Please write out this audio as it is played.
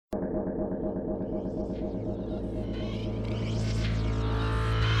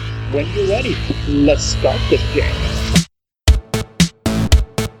when you're ready, let's start this game.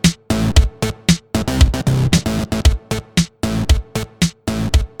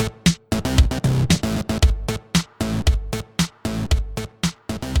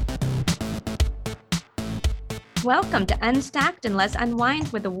 Welcome to Unstacked and Let's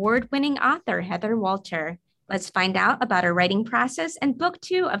Unwind with award-winning author Heather Walter. Let's find out about her writing process and book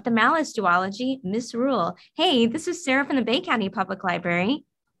 2 of the Malice duology, Misrule. Hey, this is Sarah from the Bay County Public Library.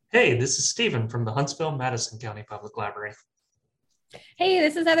 Hey, this is Stephen from the Huntsville-Madison County Public Library. Hey,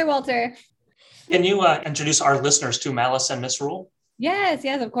 this is Heather Walter. Can you introduce our listeners to Malice and Misrule? Yes,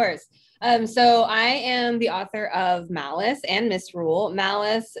 of course. So I am the author of Malice and Misrule.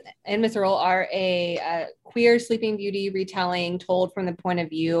 Malice and Misrule are a queer Sleeping Beauty retelling told from the point of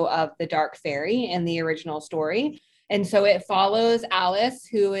view of the Dark Fairy in the original story. And so it follows Alice,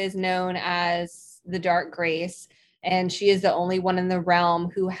 who is known as the Dark Grace, and she is the only one in the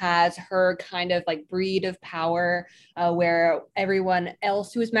realm who has her kind of like breed of power, where everyone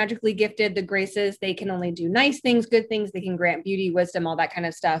else who is magically gifted, the Graces, they can only do nice things, good things, they can grant beauty, wisdom, all that kind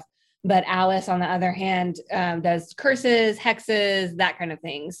of stuff. But Alice, on the other hand, does curses, hexes, that kind of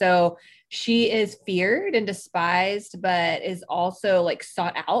thing. So she is feared and despised, but is also like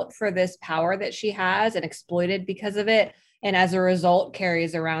sought out for this power that she has and exploited because of it. And as a result,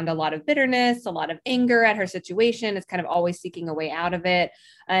 carries around a lot of bitterness, a lot of anger at her situation, is kind of always seeking a way out of it.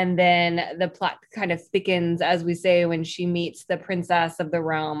 And then the plot kind of thickens, as we say, when she meets the princess of the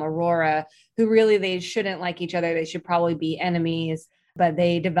realm, Aurora, who really they shouldn't like each other. They should probably be enemies. But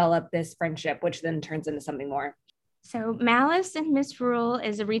they develop this friendship, which then turns into something more. So Malice and Misrule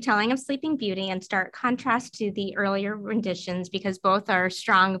is a retelling of Sleeping Beauty in stark contrast to the earlier renditions because both are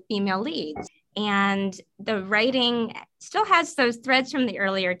strong female leads. And the writing still has those threads from the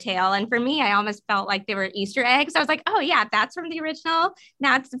earlier tale. And for me, I almost felt like they were Easter eggs. I was like, oh yeah, that's from the original.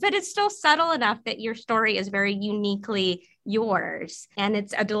 But it's still subtle enough that your story is very uniquely yours. And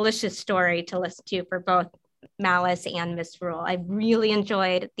it's a delicious story to listen to for both Malice and Misrule. I really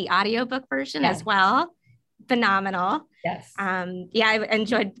enjoyed the audiobook version as well. Phenomenal. Yes. I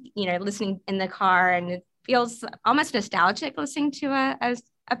enjoyed, listening in the car, and it feels almost nostalgic listening to a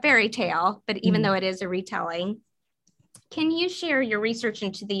fairy tale, but even though it is a retelling. Can you share your research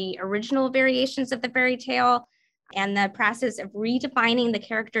into the original variations of the fairy tale and the process of redefining the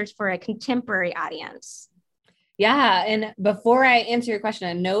characters for a contemporary audience? Yeah. And before I answer your question,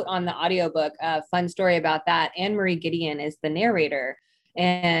 a note on the audiobook, a fun story about that. Anne Marie Gideon is the narrator.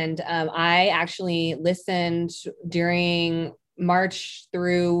 And I actually listened during March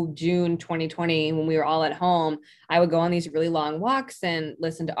through June 2020, when we were all at home. I would go on these really long walks and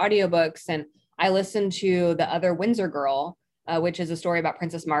listen to audiobooks. And I listened to The Other Windsor Girl, which is a story about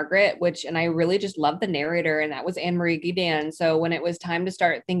Princess Margaret, and I really just loved the narrator. And that was Anne Marie Gideon. So when it was time to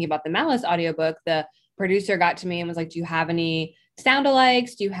start thinking about the Malice audiobook, the producer got to me and was like, do you have any sound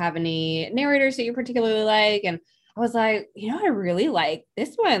alikes? Do you have any narrators that you particularly like? And I was like, I really like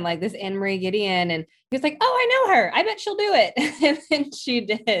this one, like this Anne Marie Gideon. And he was like, oh, I know her. I bet she'll do it. And then she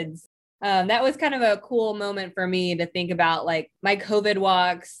did. That was kind of a cool moment for me to think about, like my COVID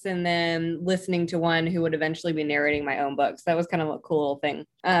walks and then listening to one who would eventually be narrating my own books. That was kind of a cool thing.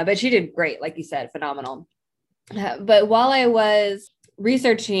 But she did great. Like you said, phenomenal. But while I was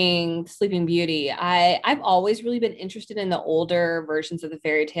researching Sleeping Beauty, I've always really been interested in the older versions of the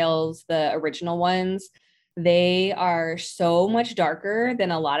fairy tales, the original ones. They are so much darker than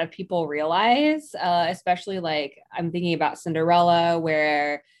a lot of people realize, especially like I'm thinking about Cinderella,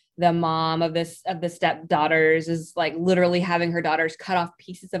 where the mom of the stepdaughters is like literally having her daughters cut off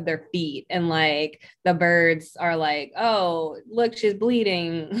pieces of their feet. And like the birds are like, oh, look, she's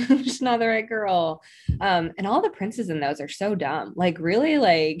bleeding. She's not the right girl. And all the princes in those are so dumb. Like really,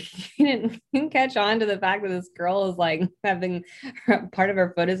 like you didn't catch on to the fact that this girl is like having part of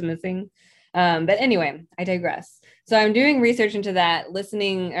her foot is missing. But anyway, I digress. So I'm doing research into that,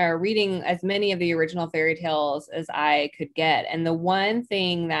 listening or reading as many of the original fairy tales as I could get. And the one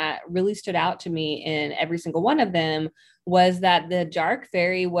thing that really stood out to me in every single one of them was that the Dark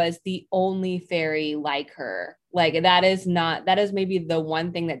Fairy was the only fairy like her. Like that is maybe the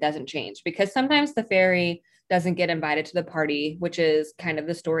one thing that doesn't change, because sometimes the fairy doesn't get invited to the party, which is kind of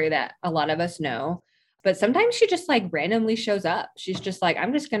the story that a lot of us know. But sometimes she just like randomly shows up. She's just like,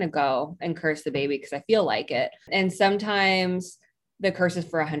 I'm just going to go and curse the baby because I feel like it. And sometimes the curse is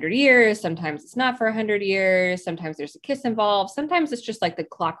for 100 years. Sometimes it's not for 100 years. Sometimes there's a kiss involved. Sometimes it's just like the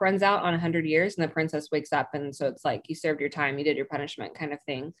clock runs out on 100 years and the princess wakes up. And so it's like, you served your time, you did your punishment kind of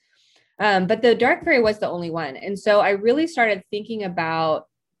thing. But the Dark Fairy was the only one. And so I really started thinking about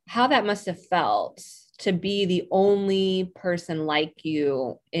how that must have felt to be the only person like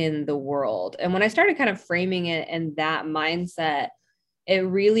you in the world. And when I started kind of framing it in that mindset, it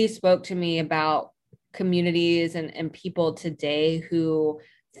really spoke to me about communities and people today who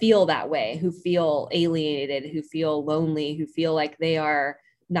feel that way, who feel alienated, who feel lonely, who feel like they are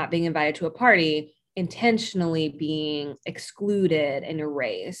not being invited to a party, intentionally being excluded and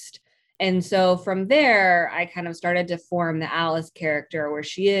erased. And so from there, I kind of started to form the Alice character, where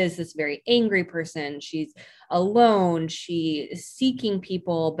she is this very angry person. She's alone. She is seeking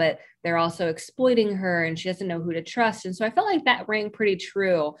people, but they're also exploiting her, and she doesn't know who to trust. And so I felt like that rang pretty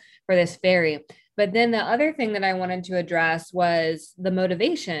true for this fairy. But then the other thing that I wanted to address was the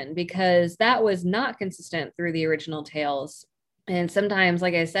motivation, because that was not consistent through the original tales. And sometimes,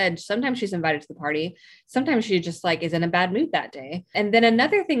 like I said, sometimes she's invited to the party. Sometimes she just like is in a bad mood that day. And then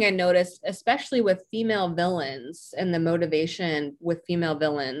another thing I noticed, especially with female villains and the motivation with female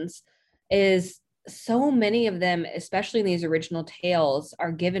villains, is so many of them, especially in these original tales,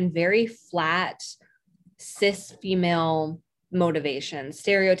 are given very flat cis female motivations,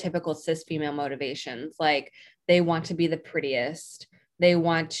 stereotypical cis female motivations. Like they want to be the prettiest. They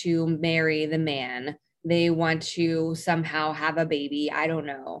want to marry the man. They want to somehow have a baby. I don't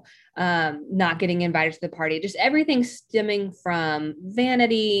know. Not getting invited to the party, just everything stemming from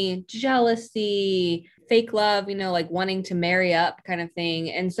vanity, jealousy, fake love, like wanting to marry up kind of thing.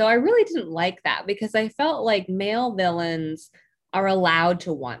 And so I really didn't like that, because I felt like male villains are allowed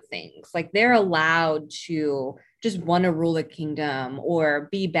to want things. Like they're allowed to just want to rule a kingdom or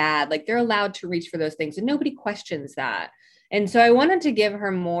be bad. Like they're allowed to reach for those things, and nobody questions that. And so I wanted to give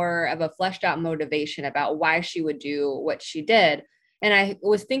her more of a fleshed out motivation about why she would do what she did. And I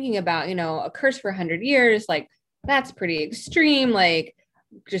was thinking about, a curse for 100 years, like that's pretty extreme. Like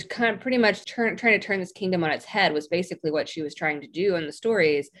just kind of pretty much trying to turn this kingdom on its head was basically what she was trying to do in the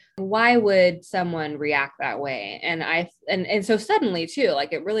stories. Why would someone react that way? And so suddenly too,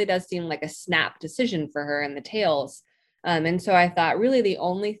 like it really does seem like a snap decision for her in the tales. And so I thought really the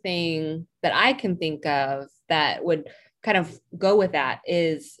only thing that I can think of that would kind of go with that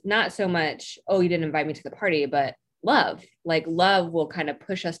is not so much, oh, you didn't invite me to the party, but love. Like love will kind of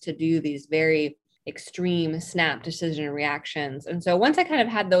push us to do these very extreme snap decision reactions. And so once I kind of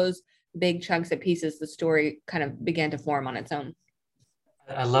had those big chunks of pieces, the story kind of began to form on its own.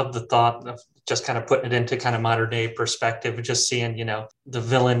 I love the thought of just kind of putting it into kind of modern day perspective, just seeing, the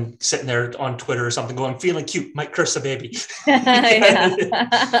villain sitting there on Twitter or something going, feeling cute, might curse a baby. That'd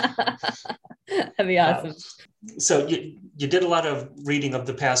be awesome. So you did a lot of reading of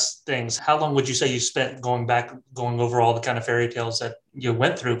the past things. How long would you say you spent going over all the kind of fairy tales that you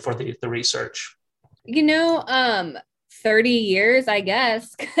went through for the research? 30 years, I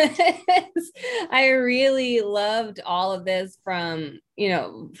guess, because I really loved all of this from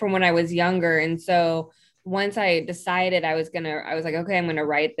when I was younger. And so once I decided I was like, okay, I'm going to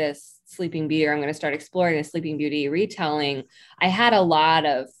write this Sleeping Beauty, or I'm going to start exploring a Sleeping Beauty retelling. I had a lot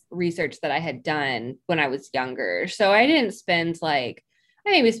of research that I had done when I was younger. So I didn't spend I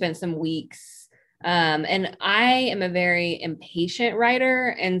maybe spent some weeks. And I am a very impatient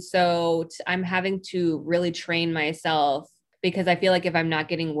writer. And so I'm having to really train myself, because I feel like if I'm not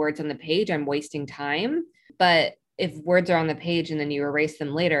getting words on the page, I'm wasting time. But if words are on the page and then you erase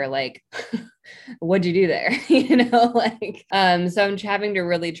them later, like, what'd you do there? So I'm having to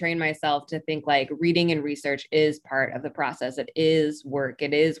really train myself to think like reading and research is part of the process. It is work.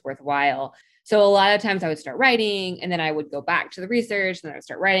 It is worthwhile. So a lot of times I would start writing and then I would go back to the research, and then I would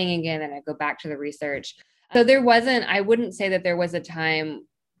start writing again, and I'd go back to the research. So I wouldn't say that there was a time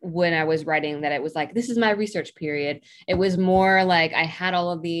when I was writing that it was like, this is my research period. It was more like I had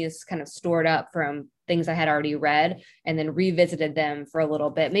all of these kind of stored up from things I had already read, and then revisited them for a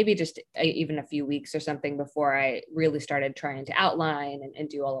little bit, maybe just even a few weeks or something before I really started trying to outline and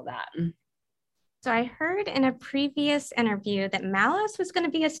do all of that. So I heard in a previous interview that Malice was going to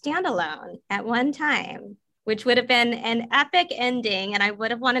be a standalone at one time, which would have been an epic ending, and I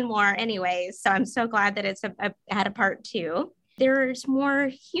would have wanted more anyways. So I'm so glad that it's had a part 2. There's more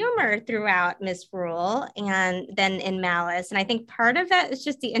humor throughout Misrule than in Malice. And I think part of that is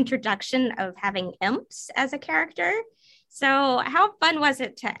just the introduction of having imps as a character. So how fun was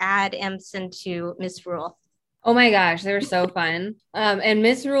it to add imps into Misrule? Oh my gosh, they were so fun. And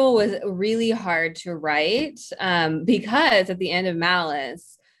Misrule was really hard to write because at the end of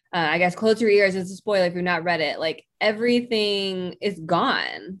Malice, I guess close your ears, it's a spoiler if you've not read it, like everything is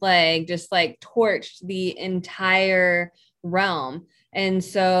gone, like just like torched the entire realm. And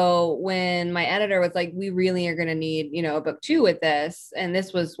so when my editor was like, we really are going to need, a book 2 with this. And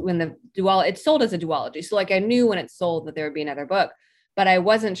this was when it sold as a duology. So like I knew when it sold that there would be another book. but I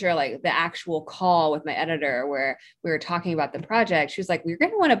wasn't sure, like the actual call with my editor where we were talking about the project. She was like, we're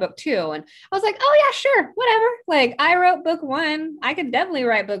going to want a book 2. And I was like, oh yeah, sure. Whatever. Like I wrote book 1. I could definitely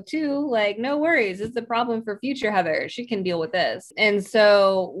write book 2. Like no worries. It's a problem for future Heather. She can deal with this. And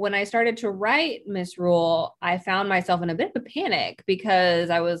so when I started to write Misrule, I found myself in a bit of a panic because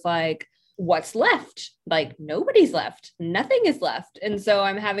I was like, what's left? Like nobody's left. Nothing is left. And so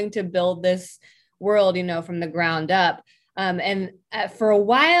I'm having to build this world, from the ground up. For a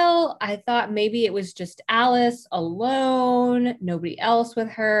while, I thought maybe it was just Alice alone, nobody else with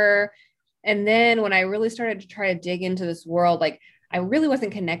her. And then when I really started to try to dig into this world, like I really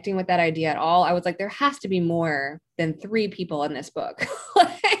wasn't connecting with that idea at all. I was like, there has to be more than 3 people in this book.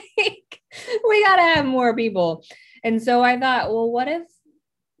 Like, we got to have more people. And so I thought, well, what if,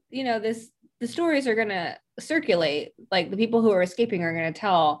 the stories are going to circulate, like the people who are escaping are going to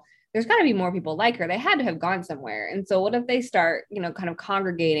tell, there's got to be more people like her. They had to have gone somewhere. And so what if they start, kind of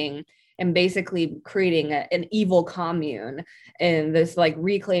congregating and basically creating an evil commune and this, like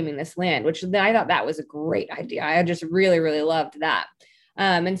reclaiming this land, which I thought that was a great idea. I just really, really loved that.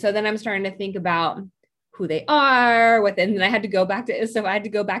 And so then I'm starting to think about who they are, and I had to go back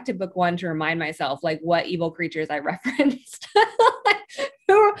to book 1 to remind myself, like, what evil creatures I referenced.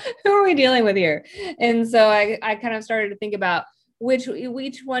 who are we dealing with here? And so I kind of started to think about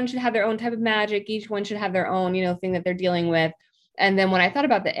each one should have their own type of magic. Each one should have their own, thing that they're dealing with. And then when I thought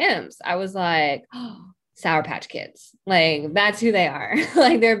about the imps, I was like, oh, Sour Patch Kids. Like, that's who they are.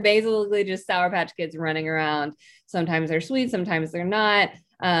 Like, they're basically just Sour Patch Kids running around. Sometimes they're sweet, sometimes they're not.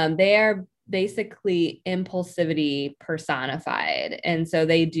 They are basically impulsivity personified. And so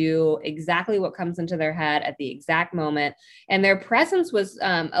they do exactly what comes into their head at the exact moment. And their presence was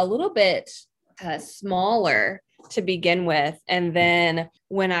a little bit smaller to begin with. And then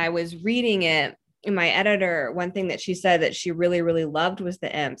when I was reading it, my editor, one thing that she said that she really, really loved was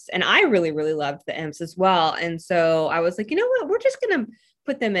the imps. And I really, really loved the imps as well. And so I was like, you know what, we're just going to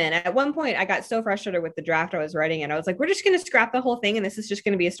put them in. At one point, I got so frustrated with the draft I was writing, and I was like, we're just going to scrap the whole thing. And this is just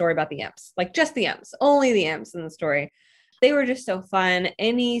going to be a story about the imps, like just the imps, only the imps in the story. They were just so fun.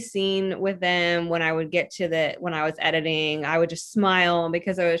 Any scene with them, when I was editing, I would just smile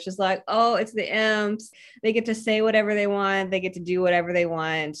because I was just like, oh, it's the imps. They get to say whatever they want. They get to do whatever they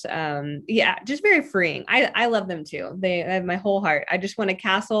want. Just very freeing. I love them too. They have my whole heart. I just want a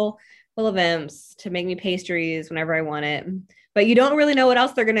castle full of imps to make me pastries whenever I want it. But you don't really know what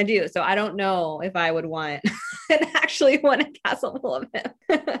else they're going to do. So I don't know if I would want a castle full of them.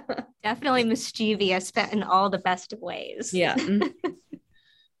 Definitely mischievous, but in all the best of ways. Yeah.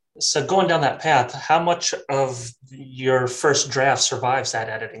 So going down that path, how much of your first draft survives that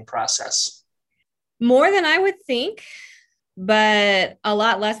editing process? More than I would think, but a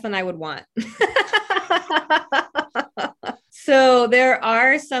lot less than I would want. So there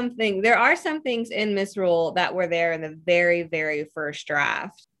are some things in Misrule that were there in the very, very first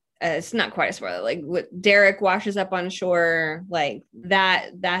draft. It's not quite a spoiler. Like Derek washes up on shore, like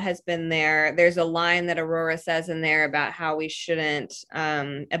that has been there. There's a line that Aurora says in there about how we shouldn't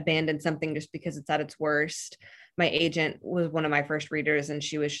abandon something just because it's at its worst. My agent was one of my first readers, and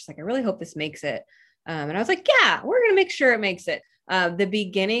she was just like, I really hope this makes it. And I was like, yeah, we're going to make sure it makes it. The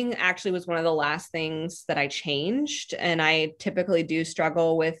beginning actually was one of the last things that I changed. And I typically do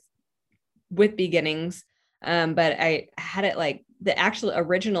struggle with beginnings. But I had it like the actual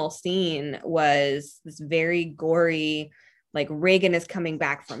original scene was this very gory, like Reagan is coming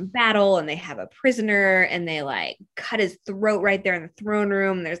back from battle and they have a prisoner and they like cut his throat right there in the throne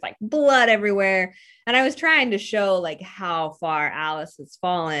room. There's like blood everywhere. And I was trying to show like how far Alice has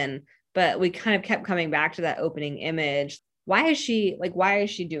fallen, but we kind of kept coming back to that opening image. Why is she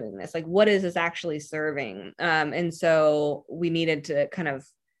doing this? Like, what is this actually serving? And so we needed to kind of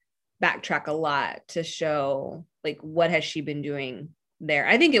backtrack a lot to show like, what has she been doing there?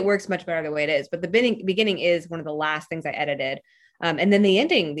 I think it works much better the way it is, but the beginning is one of the last things I edited. And then the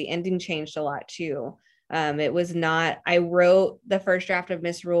ending changed a lot too. It was not, I wrote the first draft of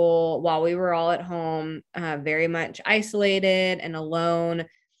Misrule while we were all at home, very much isolated and alone.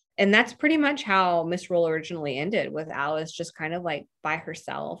 And that's pretty much how Misrule originally ended, with Alice just kind of like by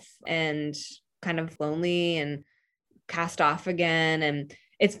herself and kind of lonely and cast off again. And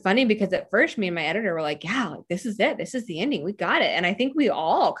it's funny because at first me and my editor were like, yeah, like, this is it. This is the ending. We got it. And I think we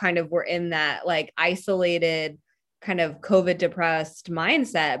all kind of were in that like isolated kind of COVID depressed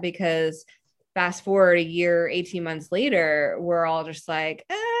mindset, because fast forward a year, 18 months later, we're all just like,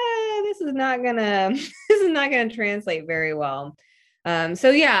 this is not gonna translate very well.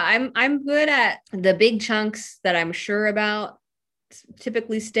 So yeah, I'm good at the big chunks that I'm sure about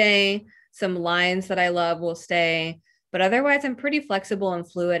typically stay. Some lines that I love will stay. But otherwise, I'm pretty flexible and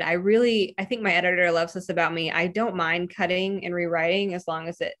fluid. I think my editor loves this about me. I don't mind cutting and rewriting as long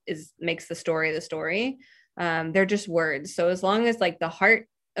as it makes the story the story. They're just words. So as long as like the heart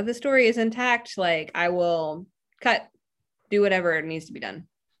of the story is intact, like I will cut, do whatever needs to be done.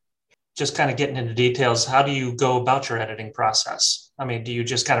 Just kind of getting into details, how do you go about your editing process? I mean, do you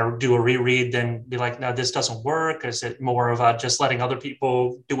just kind of do a reread, then be like, no, this doesn't work? Is it more of just letting other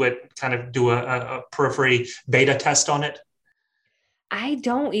people do it, kind of do a periphery beta test on it? I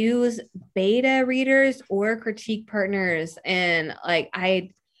don't use beta readers or critique partners. And like,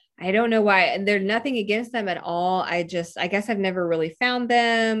 I don't know why. And there's nothing against them at all. I guess I've never really found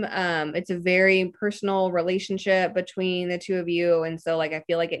them. It's a very personal relationship between the two of you. And so like, I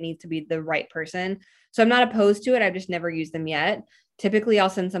feel like it needs to be the right person. So I'm not opposed to it. I've just never used them yet. Typically I'll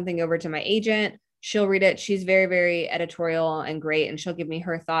send something over to my agent. She'll read it. She's very, very editorial and great. And she'll give me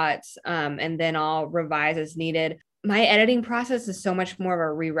her thoughts. And then I'll revise as needed. My editing process is so much more of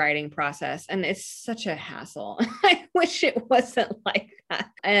a rewriting process, and it's such a hassle. I wish it wasn't like that.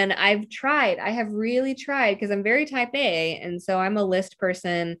 And I have really tried, because I'm very type A. And so I'm a list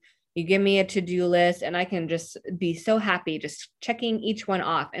person. You give me a to-do list and I can just be so happy just checking each one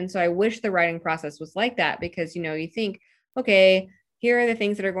off. And so I wish the writing process was like that, because, you think, okay, here are the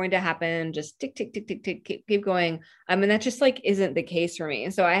things that are going to happen. Just tick, tick, tick, tick, tick, keep going. And that just like isn't the case for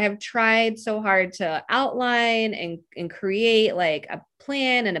me. So I have tried so hard to outline and create like a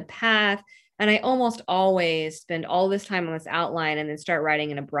plan and a path. And I almost always spend all this time on this outline and then start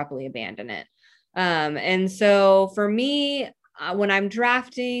writing and abruptly abandon it. And so for me, when I'm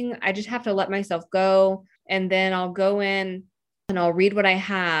drafting, I just have to let myself go. And then I'll go in and I'll read what I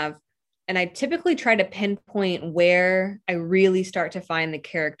have. And I typically try to pinpoint where I really start to find the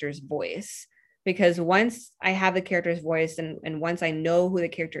character's voice, because once I have the character's voice and once I know who the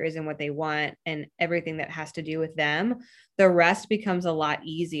character is and what they want and everything that has to do with them, the rest becomes a lot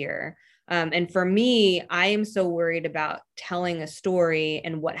easier. And for me, I am so worried about telling a story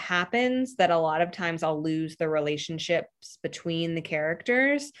and what happens that a lot of times I'll lose the relationships between the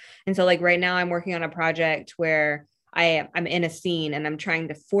characters. And so like right now I'm working on a project where I'm in a scene and I'm trying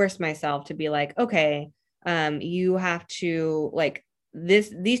to force myself to be like, okay, you have to like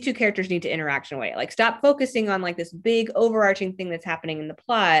these two characters need to interact in a way, like stop focusing on like this big overarching thing that's happening in the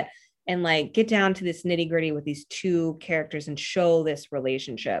plot and like get down to this nitty gritty with these two characters and show this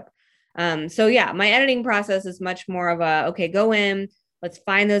relationship. So yeah, my editing process is much more of okay, go in, let's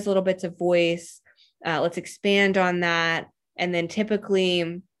find those little bits of voice. Let's expand on that. And then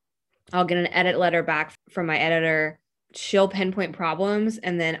typically I'll get an edit letter back from my editor. She'll pinpoint problems,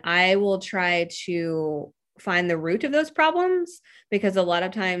 and then I will try to find the root of those problems, because a lot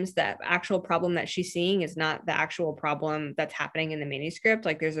of times that actual problem that she's seeing is not the actual problem that's happening in the manuscript.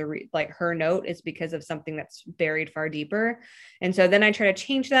 Like there's like her note is because of something that's buried far deeper. And so then I try to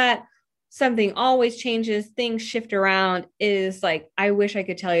change that. Something always changes, things shift around. Is like, I wish I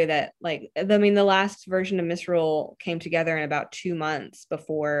could tell you that like, the last version of Misrule came together in about 2 months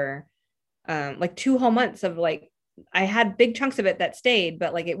before, like 2 whole months of like, I had big chunks of it that stayed,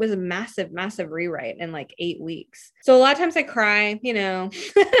 but like it was a massive, massive rewrite in like 8 weeks. So a lot of times I cry, a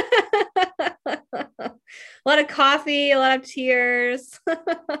lot of coffee, a lot of tears.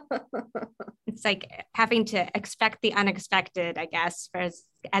 It's like having to expect the unexpected, I guess,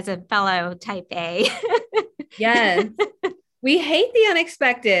 as a fellow type A. Yes. We hate the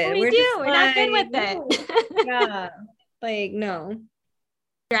unexpected. We do. We're not good with it. Yeah. Like, no.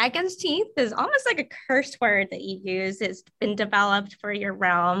 Dragon's Teeth is almost like a curse word that you use. It's been developed for your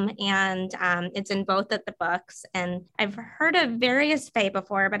realm, and it's in both of the books. And I've heard of Various Fae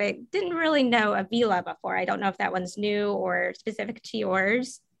before, but I didn't really know Avila before. I don't know if that one's new or specific to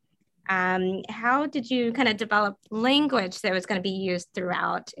yours. How did you kind of develop language that was going to be used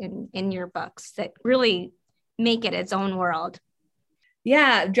throughout in your books that really make it its own world?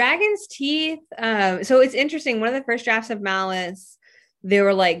 Yeah, Dragon's Teeth. So it's interesting. One of the first drafts of Malice,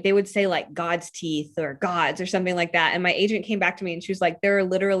 they would say like God's teeth or gods or something like that. And my agent came back to me and she was like, there are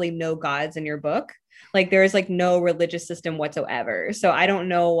literally no gods in your book. Like there is like no religious system whatsoever. So I don't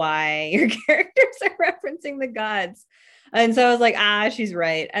know why your characters are referencing the gods. And so I was like, she's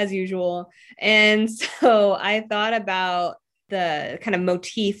right, as usual. And so I thought about the kind of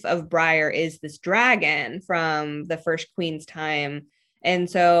motif of Briar is this dragon from the first queen's time. And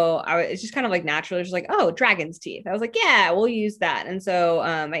so it's just kind of like naturally just like, oh, dragon's teeth. I was like, yeah, we'll use that. And so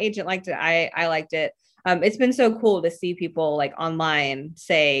my agent liked it. I liked it. It's been so cool to see people like online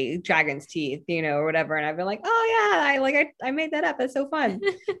say dragon's teeth, or whatever. And I've been like, oh yeah, I made that up. That's so fun.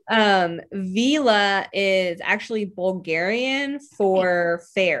 Vila is actually Bulgarian for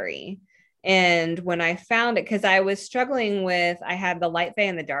fairy. And when I found it, because I was struggling with, I had the light fae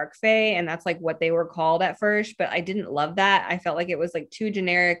and the dark fae, and that's like what they were called at first, but I didn't love that. I felt like it was like too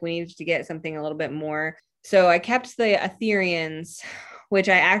generic. We needed to get something a little bit more. So I kept the Etherians, which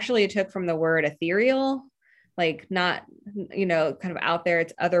I actually took from the word ethereal, like not, kind of out there.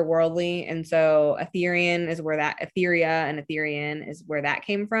 It's otherworldly. And so Etherian is where that Etheria and Etherian is where that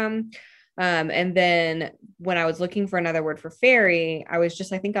came from. And then when I was looking for another word for fairy, I was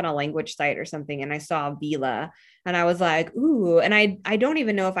just, I think, on a language site or something, and I saw Vila, and I was like, ooh, and I don't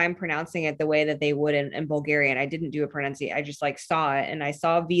even know if I'm pronouncing it the way that they would in Bulgarian. I didn't do a pronunciation. I just like saw it, and I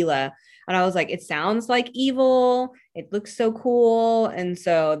saw Vila, and I was like, it sounds like evil. It looks so cool. And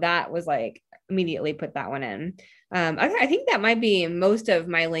so that was like, immediately put that one in. I think that might be most of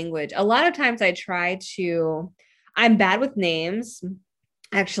my language. A lot of times I'm bad with names.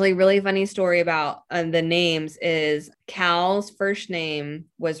 Actually, really funny story about the names is Cal's first name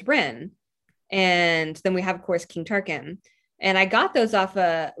was Ren. And then we have, of course, King Tarkin. And I got those off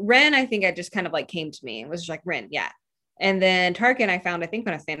Ren. I think it just kind of like came to me. It was just like Ren. Yeah. And then Tarkin, I found, I think,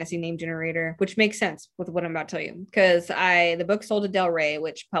 on a fantasy name generator, which makes sense with what I'm about to tell you, because the book sold to Del Rey,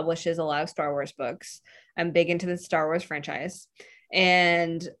 which publishes a lot of Star Wars books. I'm big into the Star Wars franchise.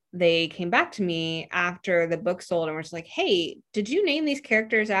 And they came back to me after the book sold and were just like, hey, did you name these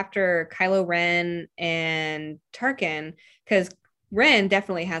characters after Kylo Ren and Tarkin? Because Ren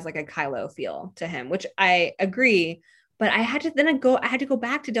definitely has like a Kylo feel to him, which I agree. But I had to go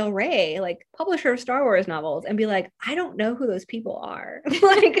back to Del Rey, like publisher of Star Wars novels, and be like, I don't know who those people are. Like,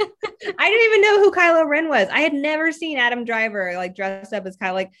 I didn't even know who Kylo Ren was. I had never seen Adam Driver like dressed up as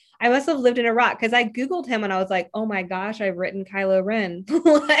Kylo. Like, I must have lived in Iraq, because I Googled him and I was like, oh my gosh, I've written Kylo Ren.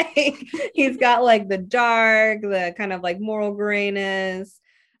 Like, he's got like the dark, the kind of like moral grayness.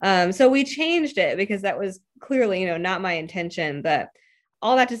 So we changed it because that was clearly, not my intention. But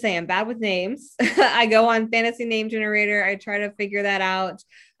all that to say, I'm bad with names. I go on fantasy name generator. I try to figure that out.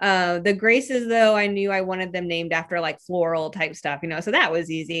 The Graces, though, I knew I wanted them named after like floral type stuff, so that was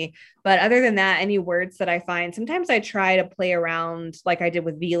easy. But other than that, any words that I find, sometimes I try to play around like I did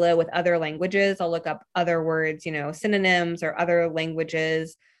with Vila with other languages. I'll look up other words, synonyms or other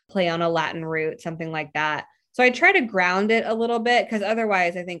languages, play on a Latin root, something like that. So I try to ground it a little bit, because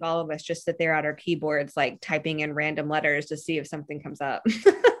otherwise I think all of us just sit there at our keyboards, like typing in random letters to see if something comes up.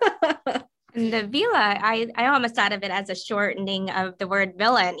 And the Vila, I almost thought of it as a shortening of the word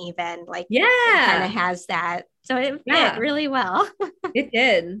villain, even like, yeah, it kind of has that. So it fit really well. It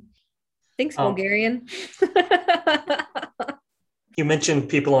did. Thanks, Bulgarian. You mentioned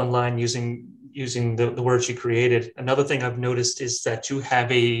people online using the words you created. Another thing I've noticed is that you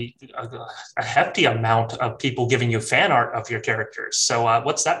have a hefty amount of people giving you fan art of your characters. So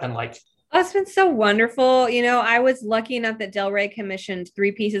what's that been like? Oh, it's been so wonderful. I was lucky enough that Del Rey commissioned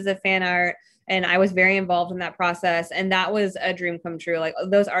 3 pieces of fan art, and I was very involved in that process. And that was a dream come true. Like,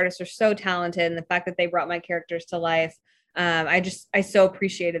 those artists are so talented, and the fact that they brought my characters to life, I so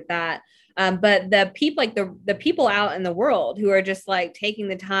appreciated that. But the people, like the people out in the world who are just like taking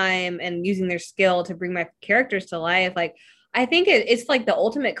the time and using their skill to bring my characters to life, like, I think it's like the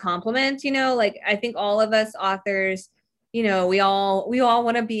ultimate compliment. Like, I think all of us authors, we all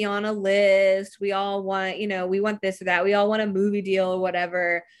want to be on a list. We all want, we want this or that. We all want a movie deal or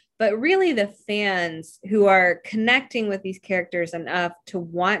whatever. But really, the fans who are connecting with these characters enough to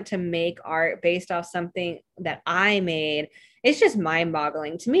want to make art based off something that I made, it's just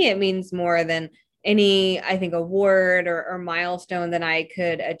mind-boggling. To me, it means more than any, I think, award or milestone that I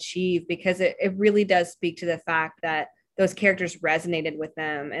could achieve, because it really does speak to the fact that those characters resonated with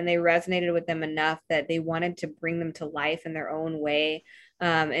them, and they resonated with them enough that they wanted to bring them to life in their own way.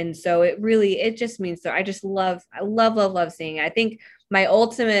 And so it just means so. I love seeing it. I think my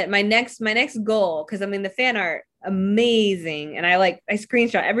next goal, because the fan art, amazing, and I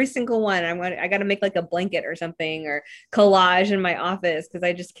screenshot every single one. I got to make like a blanket or something, or collage in my office, because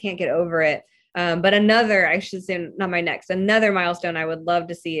I just can't get over it. But another milestone I would love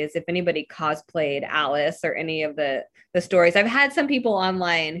to see is if anybody cosplayed Alice or any of the stories. I've had some people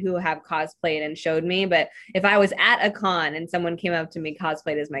online who have cosplayed and showed me, but if I was at a con and someone came up to me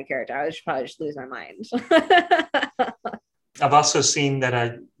cosplayed as my character, I would probably just lose my mind. I've also seen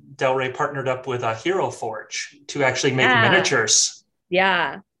that Del Rey partnered up with Hero Forge to actually make miniatures.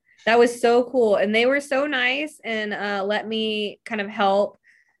 Yeah, that was so cool. And they were so nice and let me kind of help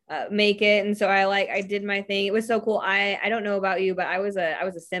make it. And so I did my thing. It was so cool. I don't know about you, but I was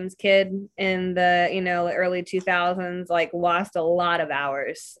a Sims kid in the, early 2000s, like lost a lot of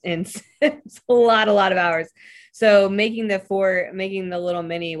hours in Sims, a lot of hours. So making the little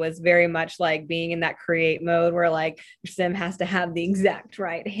mini was very much like being in that create mode where like your sim has to have the exact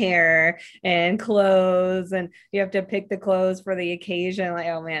right hair and clothes, and you have to pick the clothes for the occasion. Like,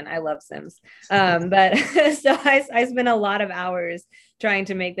 oh man, I love Sims. But so I spent a lot of hours trying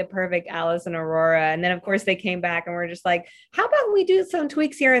to make the perfect Alice and Aurora. And then of course they came back and were just like, how about we do some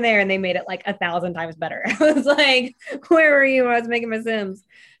tweaks here and there? And they made it like 1,000 times better. I was like, where were you when I was making my Sims?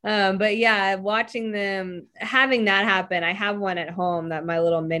 But yeah, watching them, having that happen. I have one at home, that my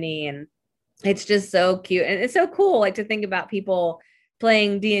little mini, and it's just so cute. And it's so cool, like to think about people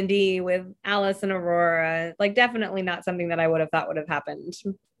playing D&D with Alice and Aurora. Like definitely not something that I would have thought would have happened.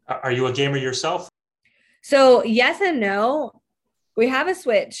 Are you a gamer yourself? So yes and no. We have a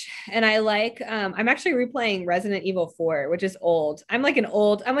Switch, and I like, I'm actually replaying Resident Evil 4, which is old. I'm like an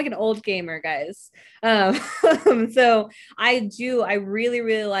old gamer, guys. So I really,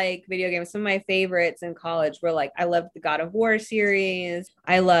 really like video games. Some of my favorites in college were like, I loved the God of War series.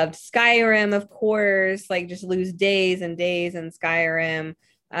 I loved Skyrim, of course, like just lose days and days in Skyrim.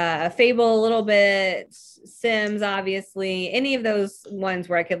 Fable a little bit, Sims, obviously, any of those ones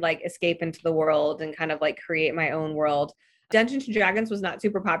where I could like escape into the world and kind of like create my own world. Dungeons and Dragons was not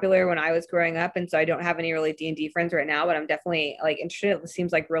super popular when I was growing up, and so I don't have any really D&D friends right now, but I'm definitely like interested. It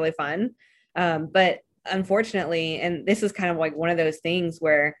seems like really fun. But unfortunately, and this is kind of like one of those things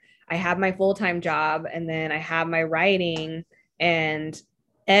where I have my full-time job and then I have my writing, and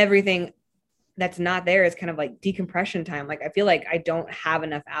everything that's not there is kind of like decompression time. Like I feel like I don't have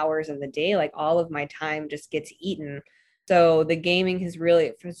enough hours in the day. Like all of my time just gets eaten. So the gaming has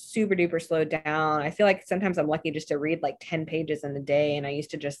really super duper slowed down. I feel like sometimes I'm lucky just to read like 10 pages in a day, and I used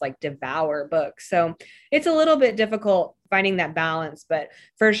to just like devour books. So it's a little bit difficult finding that balance, but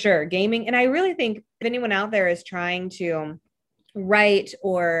for sure gaming. And I really think if anyone out there is trying to write,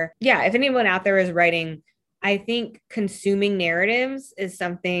 or if anyone out there is writing, I think consuming narratives is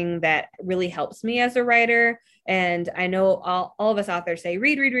something that really helps me as a writer. And I know all of us out there say,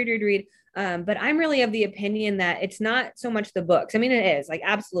 read. But I'm really of the opinion that it's not so much the books. I mean, it is like,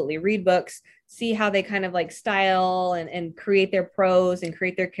 absolutely read books, see how they kind of like style and create their prose and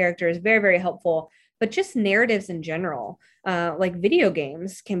create their characters. Very, very helpful. But just narratives in general, like video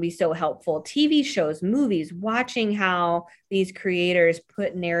games can be so helpful. TV shows, movies, watching how these creators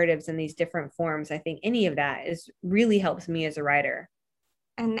put narratives in these different forms. I think any of that really helps me as a writer.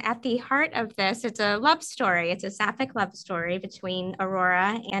 And at the heart of this, it's a love story. It's a sapphic love story between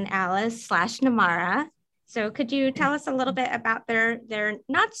Aurora and Alice / Namara. So could you tell us a little bit about their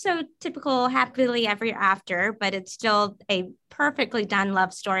not so typical happily ever after, but it's still a perfectly done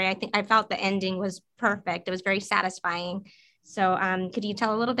love story. I think I felt the ending was perfect. It was very satisfying. So could you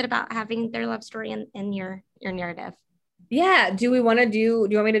tell a little bit about having their love story in your narrative? Yeah. Do you want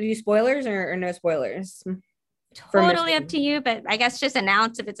me to do spoilers or no spoilers? Totally up to you, but I guess just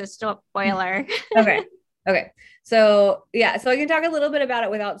announce if it's a spoiler. Okay. So I can talk a little bit about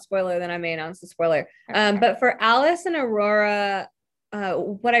it without spoiler, then I may announce the spoiler. But for Alice and Aurora,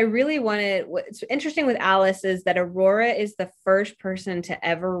 what I really wanted, what's interesting with Alice is that Aurora is the first person to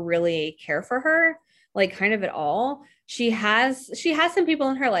ever really care for her, like kind of at all. She has some people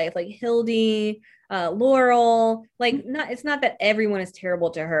in her life like Hildy, Laurel, like it's not that everyone is terrible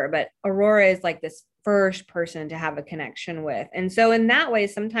to her, but Aurora is like this first person to have a connection with. And so in that way,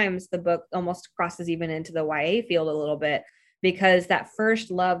 sometimes the book almost crosses even into the YA field a little bit, because that first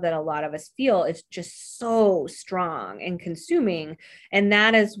love that a lot of us feel is just so strong and consuming. And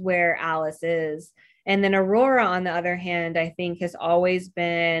that is where Alice is. And then Aurora, on the other hand, I think has always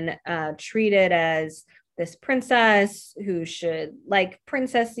been treated as this princess who should like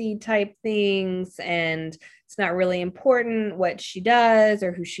princessy type things, and it's not really important what she does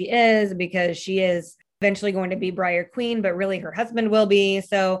or who she is, because she is eventually going to be Briar Queen, but really her husband will be.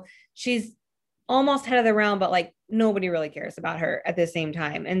 So she's almost head of the realm, but like nobody really cares about her at the same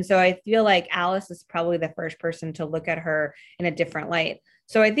time. And so I feel like Alice is probably the first person to look at her in a different light.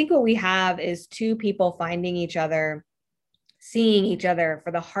 So I think what we have is two people finding each other, seeing each other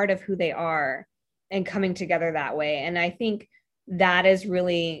for the heart of who they are, and coming together that way. And I think that is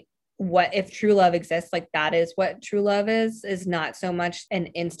really what, if true love exists, like that is what true love is not so much an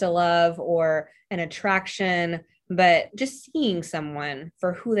insta love or an attraction, but just seeing someone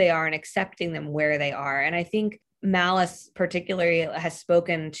for who they are and accepting them where they are. And I think Malice particularly has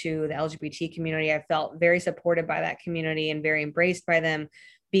spoken to the LGBT community. I felt very supported by that community and very embraced by them,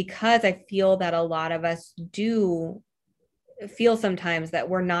 because I feel that a lot of us do feel sometimes that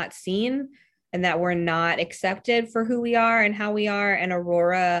we're not seen and that we're not accepted for who we are and how we are. And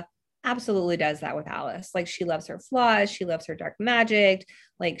Aurora absolutely does that with Alice. Like, she loves her flaws. She loves her dark magic.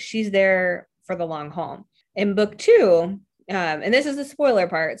 Like, she's there for the long haul. In book 2, and this is the spoiler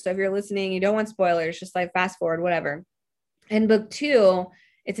part, so if you're listening, you don't want spoilers, just like fast forward, whatever. In book 2,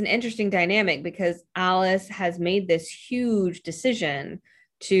 it's an interesting dynamic because Alice has made this huge decision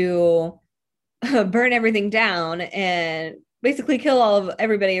to burn everything down and basically kill all of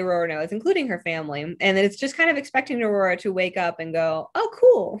everybody Aurora knows, including her family. And then it's just kind of expecting Aurora to wake up and go, oh,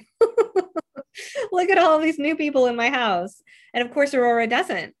 cool. Look at all of these new people in my house. And of course, Aurora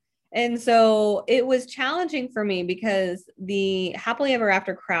doesn't. And so it was challenging for me because the happily ever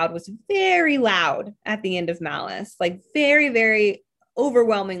after crowd was very loud at the end of Malice, like very, very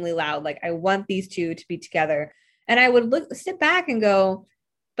overwhelmingly loud. Like, I want these two to be together. And I would sit back and go,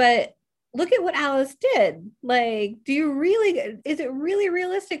 but look at what Alice did. Like, is it really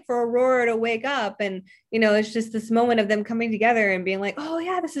realistic for Aurora to wake up? And, it's just this moment of them coming together and being like, oh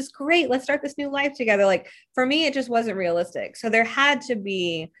yeah, this is great. Let's start this new life together. Like, for me, it just wasn't realistic. So there had to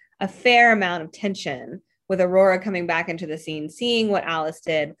be a fair amount of tension with Aurora coming back into the scene, seeing what Alice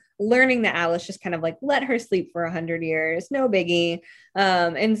did, learning that Alice just kind of like let her sleep for 100 years, no biggie.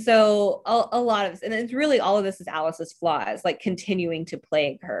 And so a lot of this, and it's really all of this is Alice's flaws, like continuing to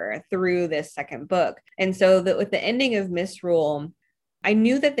plague her through this second book. And so with the ending of Misrule, I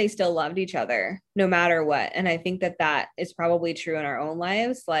knew that they still loved each other no matter what. And I think that is probably true in our own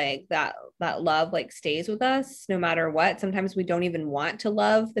lives. Like that love like stays with us no matter what. Sometimes we don't even want to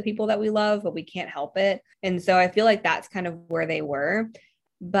love the people that we love, but we can't help it. And so I feel like that's kind of where they were.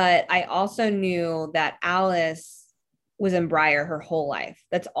 But I also knew that Alice was in Briar her whole life.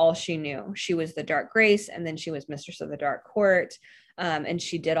 That's all she knew. She was the Dark Grace, and then she was Mistress of the Dark Court. And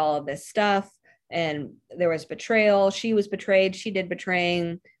she did all of this stuff. And there was betrayal. She was betrayed. She did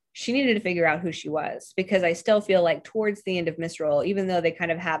betraying. She needed to figure out who she was, because I still feel like towards the end of Misrule, even though they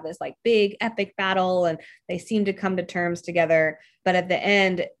kind of have this like big epic battle and they seem to come to terms together, but at the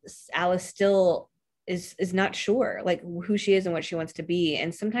end, Alice still is not sure like who she is and what she wants to be.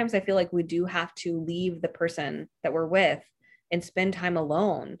 And sometimes I feel like we do have to leave the person that we're with and spend time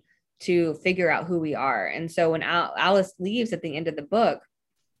alone to figure out who we are. And so when Alice leaves at the end of the book,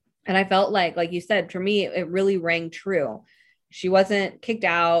 and I felt like you said, for me, it really rang true. She wasn't kicked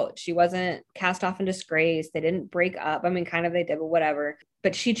out. She wasn't cast off in disgrace. They didn't break up. I mean, kind of they did, but whatever.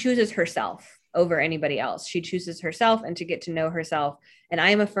 But she chooses herself over anybody else. She chooses herself and to get to know herself. And I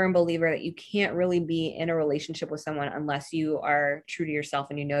am a firm believer that you can't really be in a relationship with someone unless you are true to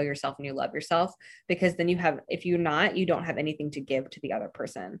yourself and you know yourself and you love yourself, because then if you're not, you don't have anything to give to the other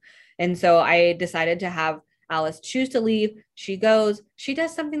person. And so I decided to have Alice choose to leave. She goes, she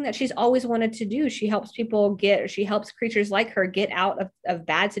does something that she's always wanted to do. She helps she helps creatures like her get out of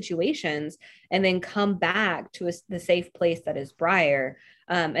bad situations and then come back to the safe place that is Briar.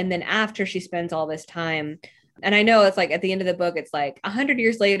 And then after she spends all this time, and I know it's like at the end of the book, it's like 100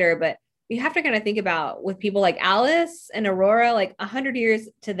 years later, but you have to kind of think about with people like Alice and Aurora, like 100 years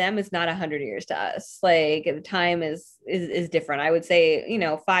to them is not 100 years to us. Like the time is different. I would say,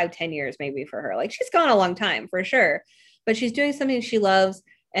 5-10 years maybe for her. Like she's gone a long time for sure, but she's doing something she loves.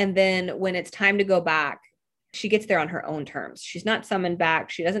 And then when it's time to go back, she gets there on her own terms. She's not summoned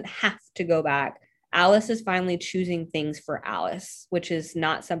back. She doesn't have to go back. Alice is finally choosing things for Alice, which is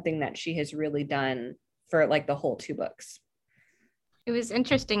not something that she has really done for like the whole 2 books. It was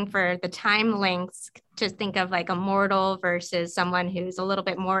interesting for the time lengths to think of like a mortal versus someone who's a little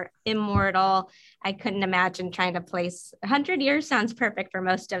bit more immortal. I couldn't imagine trying to place 100 years sounds perfect for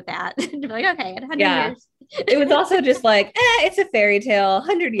most of that. To be like, okay, at 100 years. It was also just like, it's a fairy tale,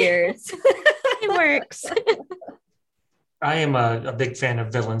 100 years. It works. I am a big fan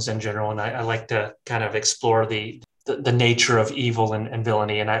of villains in general, and I like to kind of explore the nature of evil and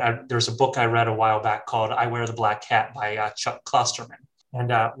villainy. And there's a book I read a while back called I Wear the Black Hat by Chuck Klosterman.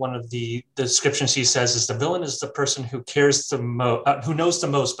 And one of the descriptions he says is the villain is the person who cares the most, who knows the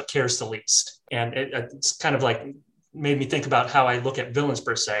most, but cares the least. And it's kind of like made me think about how I look at villains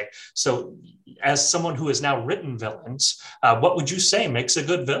per se. So as someone who has now written villains, what would you say makes a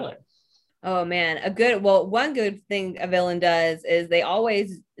good villain? Oh man, one good thing a villain does is they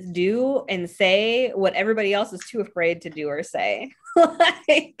always do and say what everybody else is too afraid to do or say.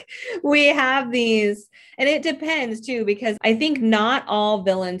 Like we have these, and it depends too, because I think not all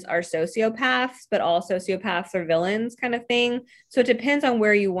villains are sociopaths, but all sociopaths are villains kind of thing. So it depends on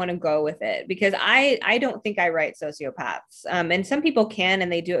where you want to go with it, because I don't think I write sociopaths. And some people can,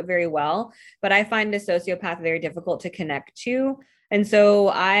 and they do it very well, but I find a sociopath very difficult to connect to. And so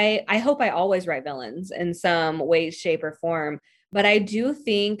I hope I always write villains in some way, shape, or form. But I do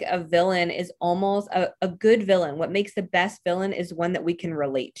think a villain is almost a good villain. What makes the best villain is one that we can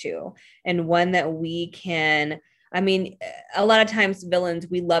relate to, and one that we can, I mean, a lot of times villains,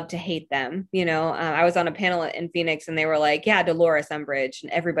 we love to hate them. I was on a panel in Phoenix and they were like, yeah, Dolores Umbridge.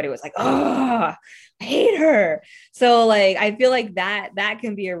 And everybody was like, oh, I hate her. So like, I feel like that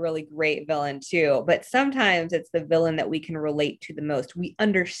can be a really great villain too. But sometimes it's the villain that we can relate to the most. We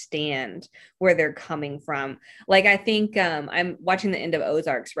understand where they're coming from. Like, I think I'm watching the end of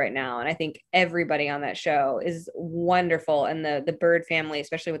Ozarks right now. And I think everybody on that show is wonderful. And the Bird family,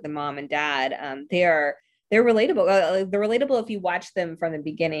 especially with the mom and dad, they're relatable. They're relatable if you watch them from the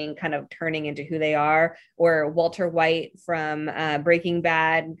beginning, kind of turning into who they are, or Walter White from Breaking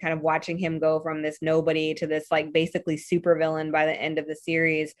Bad, kind of watching him go from this nobody to this like basically super villain by the end of the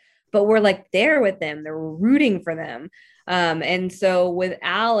series. But we're like there with them. They're rooting for them. And so with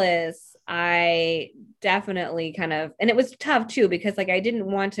Alice, I definitely kind of, and it was tough too, because like I didn't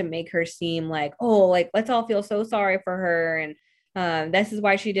want to make her seem like, oh, like let's all feel so sorry for her. And this is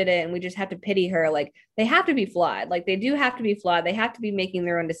why she did it, and we just have to pity her. Like, they have to be flawed. Like, they do have to be flawed. They have to be making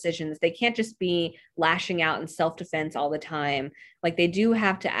their own decisions. They can't just be lashing out in self-defense all the time. Like, they do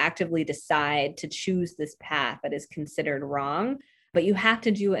have to actively decide to choose this path that is considered wrong, but you have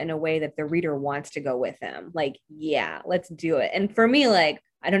to do it in a way that the reader wants to go with them. Like, yeah, let's do it. And for me, like,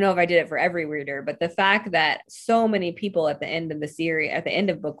 I don't know if I did it for every reader, but the fact that so many people at the end of the series, at the end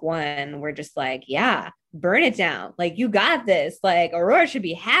of book one, were just like, yeah, burn it down. Like, you got this. Like, Aurora should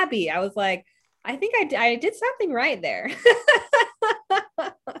be happy. I was like, I think I did something right there.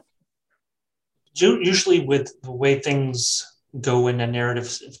 Usually with the way things go in a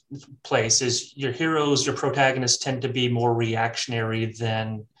narrative place is your heroes, your protagonists tend to be more reactionary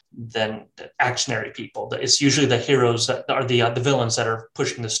than actionary people. It's usually the heroes that are the villains that are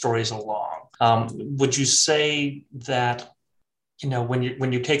pushing the stories along. Would you say that, when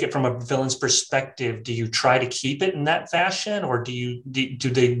you take it from a villain's perspective, do you try to keep it in that fashion, or do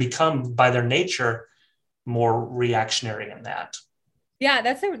they become by their nature more reactionary in that? Yeah,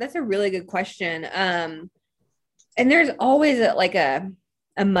 that's a really good question. And there's always a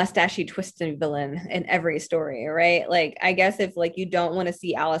mustachy twisted villain in every story, right? Like, I guess if like you don't want to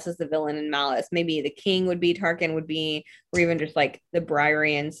see Alice as the villain in Malice, maybe the king would be, Tarkin would be, or even just like the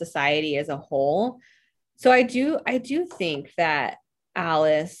Briarian society as a whole. So I do think that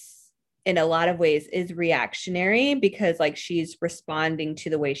Alice in a lot of ways is reactionary, because like she's responding to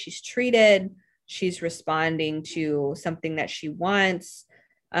the way she's treated. She's responding to something that she wants.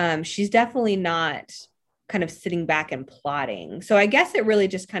 She's definitely not kind of sitting back and plotting. So I guess it really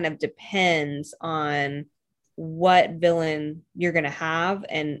just kind of depends on what villain you're going to have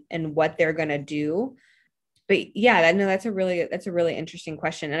and what they're going to do. But yeah, I know that's a really interesting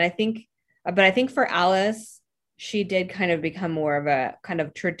question. And I think for Alice, she did kind of become more of a kind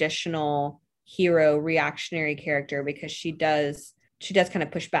of traditional hero reactionary character, because she does kind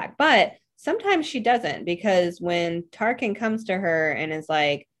of push back, but sometimes she doesn't, because when Tarkin comes to her and is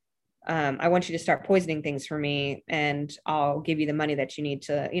like, I want you to start poisoning things for me, and I'll give you the money that you need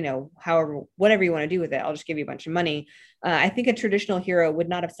to, whatever you want to do with it, I'll just give you a bunch of money. I think a traditional hero would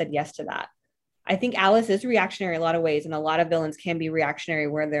not have said yes to that. I think Alice is reactionary in a lot of ways, and a lot of villains can be reactionary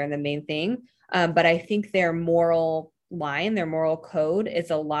where they're in the main thing. But I think their moral line, their moral code is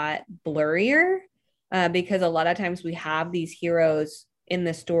a lot blurrier, because a lot of times we have these heroes in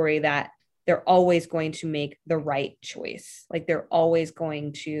the story that they're always going to make the right choice. Like, they're always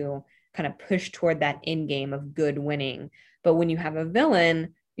going to kind of push toward that end game of good winning. But when you have a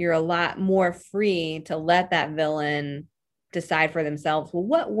villain, you're a lot more free to let that villain decide for themselves, well,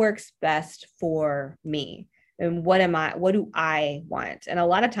 what works best for me? And what do I want? And a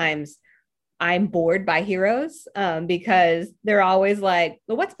lot of times I'm bored by heroes because they're always like,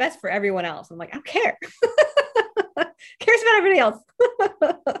 well, what's best for everyone else? I'm like, I don't care. Cares about everybody else.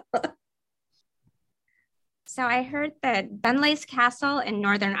 So I heard that Dunlay's Castle in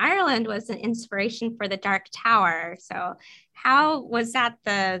Northern Ireland was an inspiration for the Dark Tower. So how was that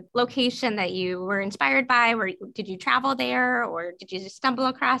the location that you were inspired by? Did you travel there, or did you just stumble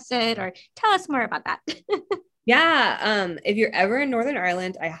across it? Or tell us more about that. Yeah. If you're ever in Northern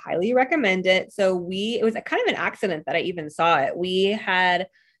Ireland, I highly recommend it. So it was kind of an accident that I even saw it.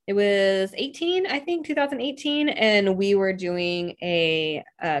 It was 2018, and we were doing a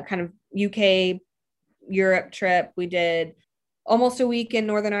kind of UK Europe trip. We did almost a week in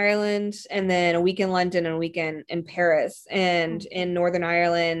Northern Ireland, and then a week in London, and a week in Paris. And in Northern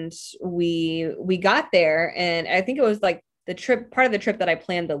Ireland, we got there, and I think it was like part of the trip that I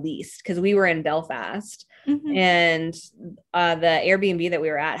planned the least, because we were in Belfast. Mm-hmm. And the Airbnb that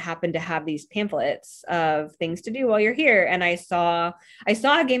we were at happened to have these pamphlets of things to do while you're here. And I saw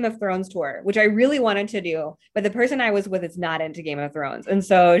a Game of Thrones tour, which I really wanted to do, but the person I was with is not into Game of Thrones. And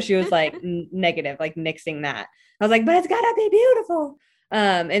so she was like negative, like nixing that. I was like, but it's gotta be beautiful.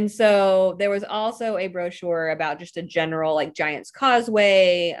 And so there was also a brochure about just a general like Giant's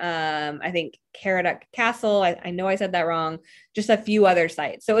Causeway. I think Caradoc Castle. I know I said that wrong. Just a few other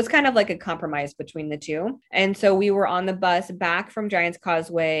sites. So it was kind of like a compromise between the two. And so we were on the bus back from Giant's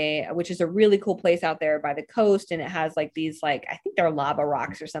Causeway, which is a really cool place out there by the coast. And it has like these, like, I think they're lava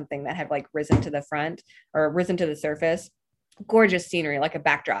rocks or something that have like risen to the front or risen to the surface. Gorgeous scenery, like a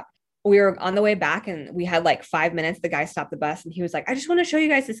backdrop. We were on the way back and we had like 5 minutes. The guy stopped the bus and he was like, I just want to show you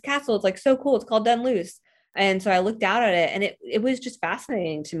guys this castle. It's like so cool. It's called Dunluce. And so I looked out at it and it was just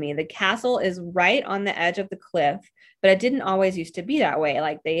fascinating to me. The castle is right on the edge of the cliff, but it didn't always used to be that way.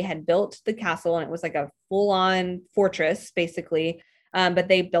 Like they had built the castle and it was like a full-on fortress basically. But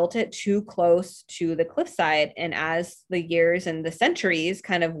they built it too close to the cliffside. And as the years and the centuries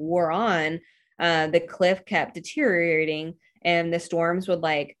kind of wore on, the cliff kept deteriorating and the storms would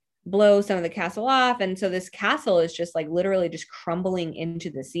like blow some of the castle off. And so this castle is just like literally just crumbling into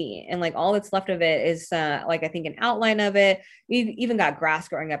the sea. And like all that's left of it is like, I think an outline of it. We've even got grass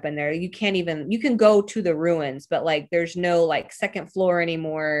growing up in there. You can go to the ruins, but like, there's no like second floor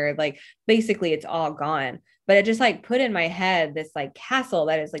anymore. Like basically it's all gone. But it just like put in my head this like castle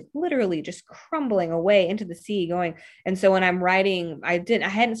that is like literally just crumbling away into the sea going. And so when I'm writing, I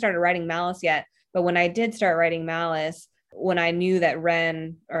hadn't started writing Malice yet, but when I did start writing Malice, when I knew that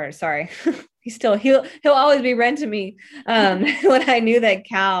he'll always be Ren to me. When I knew that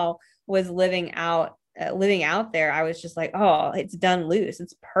Cal was living out there, I was just like, oh, it's Dunluce.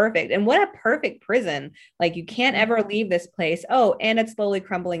 It's perfect. And what a perfect prison. Like you can't ever leave this place. Oh, and it's slowly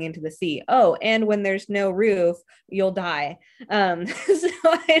crumbling into the sea. Oh, and when there's no roof, you'll die. So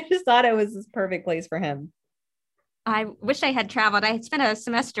I just thought it was this perfect place for him. I wish I had traveled. I had spent a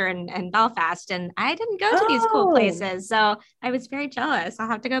semester in Belfast and I didn't go to these cool places. So I was very jealous. I'll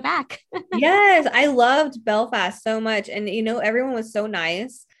have to go back. Yes, I loved Belfast so much. And, everyone was so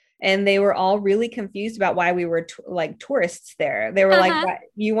nice. And they were all really confused about why we were like tourists there. They were like, what,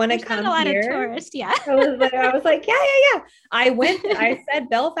 you want to come not a here? lot of tourists, yeah. I was like, yeah. I said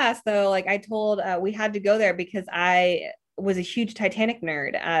Belfast though. Like I told, we had to go there because I was a huge Titanic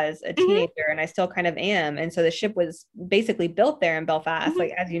nerd as a teenager and I still kind of am. And so the ship was basically built there in Belfast,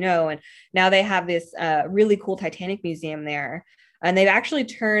 like, as you know, and now they have this really cool Titanic museum there. And they've actually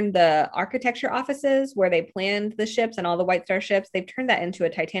turned the architecture offices where they planned the ships and all the White Star ships. They've turned that into a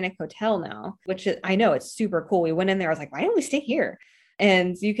Titanic hotel now, which I know it's super cool. We went in there. I was like, why don't we stay here?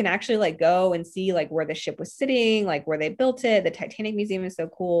 And you can actually like go and see like where the ship was sitting, like where they built it. The Titanic Museum is so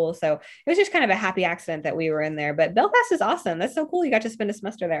cool. So it was just kind of a happy accident that we were in there. But Belfast is awesome. That's so cool. You got to spend a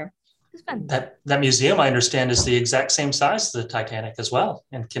semester there. It's fun. That museum, I understand, is the exact same size as the Titanic as well,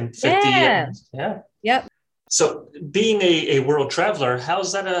 and can fit Yep. So being a world traveler,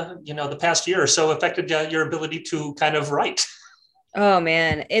 how's that the past year or so affected your ability to kind of write? Oh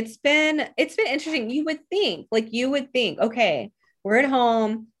man, it's been interesting. You would think, okay, we're at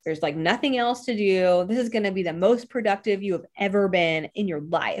home. There's like nothing else to do. This is going to be the most productive you have ever been in your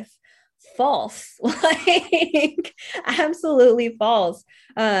life. False. Like absolutely false.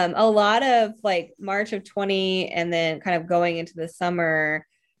 A lot of like March of 20 and then kind of going into the summer,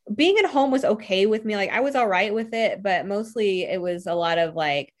 being at home was okay with me. Like I was all right with it, but mostly it was a lot of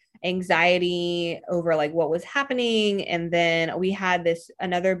like anxiety over like what was happening. And then we had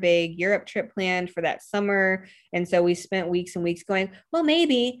another big Europe trip planned for that summer. And so we spent weeks and weeks going, well,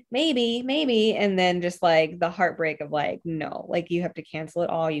 maybe. And then just like the heartbreak of like, no, like you have to cancel it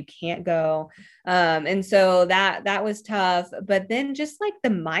all. You can't go. And so that was tough, but then just like the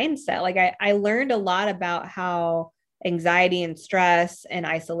mindset, like I learned a lot about how anxiety and stress and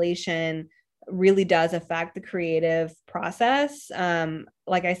isolation really does affect the creative process.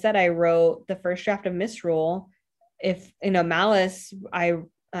 Like I said, I wrote the first draft of Misrule. Malice, I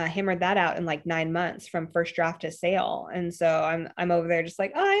hammered that out in like 9 months from first draft to sale. And so I'm over there just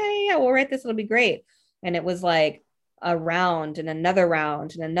like, oh yeah, we'll write this. It'll be great. And it was like a round and another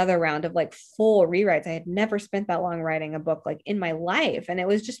round and another round of like full rewrites. I had never spent that long writing a book like in my life. And it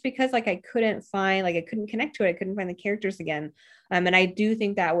was just because like I couldn't connect to it. I couldn't find the characters again. And I do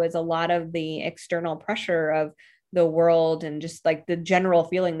think that was a lot of the external pressure of the world and just like the general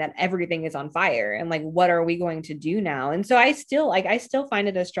feeling that everything is on fire and like, what are we going to do now? And so I still find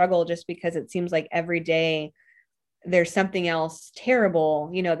it a struggle just because it seems like every day there's something else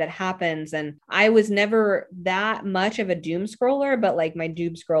terrible, that happens. And I was never that much of a doom scroller, but like my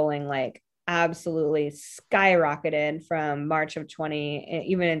doom scrolling, like absolutely skyrocketed from March of 20,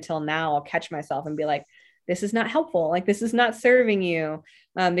 even until now. I'll catch myself and be like, this is not helpful. Like, this is not serving you.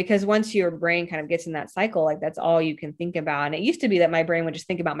 Because once your brain kind of gets in that cycle, like that's all you can think about. And it used to be that my brain would just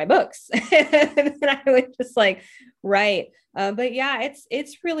think about my books and I would just like write. But yeah,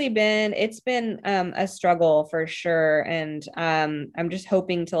 it's been a struggle for sure. And I'm just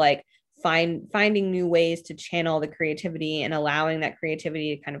hoping to like finding new ways to channel the creativity and allowing that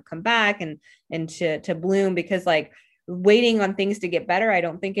creativity to kind of come back and to bloom, because like waiting on things to get better, I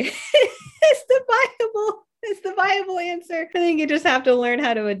don't think it's the viable answer. I think you just have to learn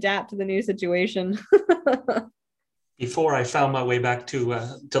how to adapt to the new situation. Before I found my way back to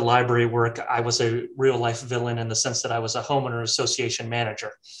library work, I was a real life villain in the sense that I was a homeowner association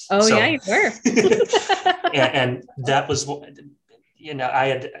manager. Oh, so, yeah, you were. and that was,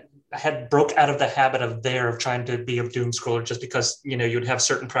 I had broke out of the habit of trying to be a doom scroller, just because, you'd have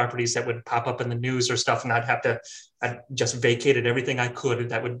certain properties that would pop up in the news or stuff, and I just vacated everything I could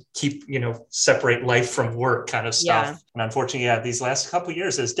that would keep, separate life from work kind of stuff. Yeah. And unfortunately, these last couple of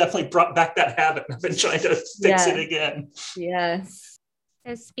years has definitely brought back that habit. I've been trying to fix it again. Yes.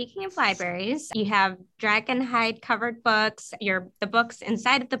 So speaking of libraries, you have dragon hide covered books. The books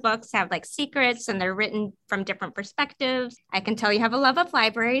inside of the books have like secrets, and they're written from different perspectives. I can tell you have a love of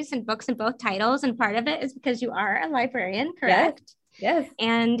libraries and books in both titles, and part of it is because you are a librarian, correct? Yes.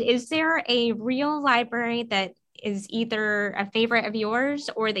 And is there a real library that is either a favorite of yours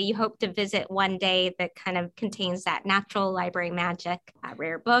or that you hope to visit one day that kind of contains that natural library magic,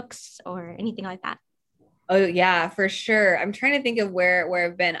 rare books or anything like that? Oh yeah, for sure. I'm trying to think of where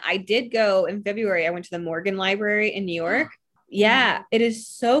I've been. I did go in February. I went to the Morgan Library in New York. Yeah, it is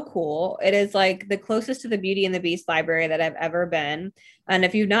so cool. It is like the closest to the Beauty and the Beast library that I've ever been. And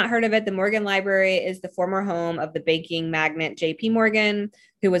if you've not heard of it, the Morgan Library is the former home of the banking magnate JP Morgan,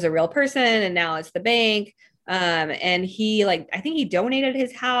 who was a real person, and now it's the bank. And he I think he donated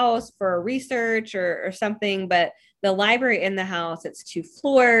his house for research or something, but the library in the house, it's 2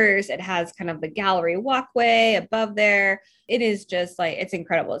 floors. It has kind of the gallery walkway above there. It is just it's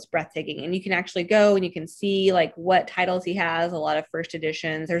incredible. It's breathtaking. And you can actually go and you can see what titles he has, a lot of first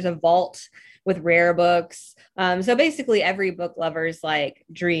editions. There's a vault with rare books. So basically every book lover's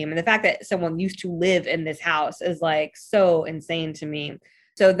dream. And the fact that someone used to live in this house is so insane to me.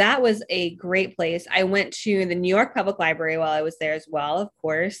 So that was a great place. I went to the New York Public Library while I was there as well, of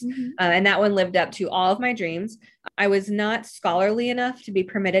course. Mm-hmm. And that one lived up to all of my dreams. I was not scholarly enough to be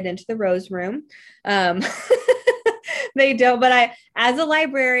permitted into the Rose Room. They don't, but as a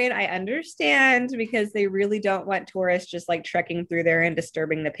librarian, I understand, because they really don't want tourists just trekking through there and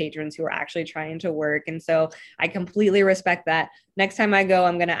disturbing the patrons who are actually trying to work. And so I completely respect that. Next time I go,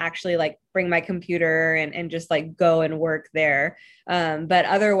 I'm going to actually bring my computer and just go and work there. But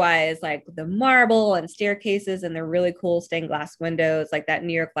otherwise, the marble and staircases and the really cool stained glass windows, that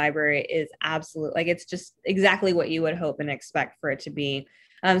New York Library is absolute. It's just exactly what you would hope and expect for it to be.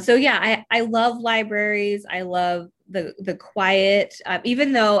 So yeah, I love libraries. I love the quiet,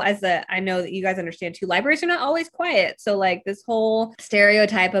 even though I know that you guys understand too, libraries are not always quiet. So this whole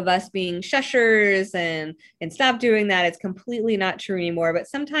stereotype of us being shushers and stop doing that, it's completely not true anymore. But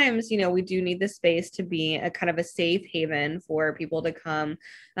sometimes, we do need the space to be a kind of a safe haven for people to come.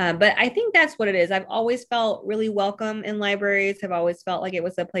 But I think that's what it is. I've always felt really welcome in libraries. I've always felt like it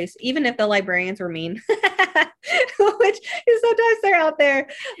was a place, even if the librarians were mean, which is sometimes they're out there.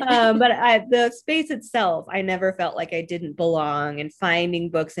 But the space itself, I never felt like I didn't belong, and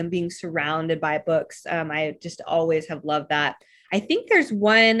finding books and being surrounded by books. I just always have loved that. I think there's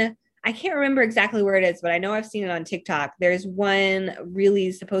one, I can't remember exactly where it is, but I know I've seen it on TikTok. There's one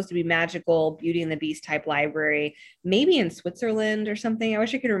really supposed to be magical Beauty and the Beast type library, maybe in Switzerland or something. I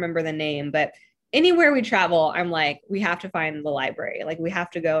wish I could remember the name, but anywhere we travel, I'm we have to find the library. We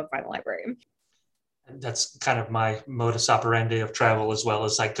have to go and find the library. That's kind of my modus operandi of travel as well,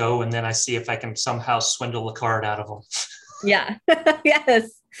 as I go and then I see if I can somehow swindle a card out of them. Yeah.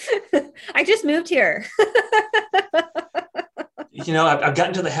 Yes. I just moved here. I've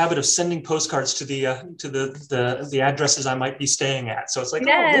gotten to the habit of sending postcards to the addresses I might be staying at. So it's look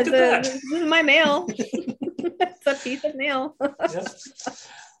at that. This is my mail. It's a piece of mail. Yeah.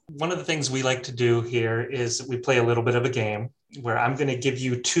 One of the things we like to do here is we play a little bit of a game where I'm going to give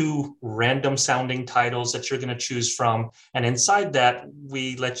you 2 random sounding titles that you're going to choose from. And inside that,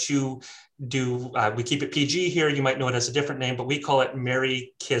 we let you do, we keep it PG here. You might know it as a different name, but we call it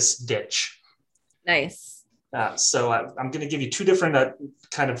Marry, Kiss, Ditch. Nice. So I'm going to give you 2 different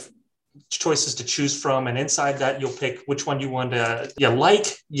kind of choices to choose from. And inside that, you'll pick which one you like,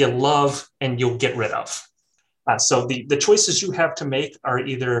 you love, and you'll get rid of. So the choices you have to make are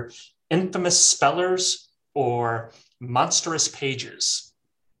either infamous spellers or monstrous pages.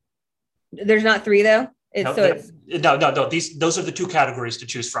 There's not three though. No. Those are the two categories to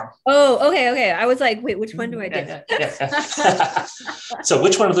choose from. Oh, okay. I was like, wait, which one do I do? Yeah. So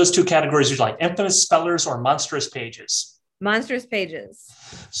which one of those two categories would you like? Infamous spellers or monstrous pages? Monstrous pages.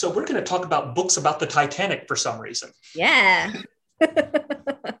 So we're going to talk about books about the Titanic for some reason. Yeah.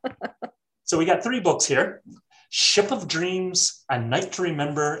 So we got 3 books here: Ship of Dreams, A Night to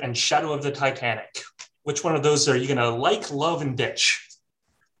Remember, and Shadow of the Titanic. Which one of those are you going to like, love, and ditch?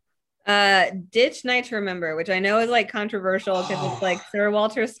 Ditch Night to Remember, which I know is like controversial because it's like Sir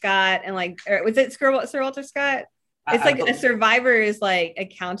Walter Scott and like, was it Sir Walter Scott? It's like a survivor's like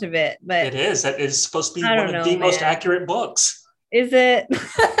account of it, but it is. That is supposed to be one of the most accurate books. Is it?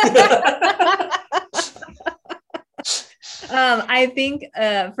 I think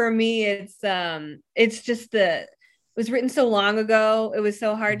for me, it's just it was written so long ago. It was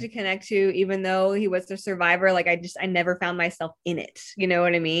so hard to connect to, even though he was a survivor. Like I never found myself in it. You know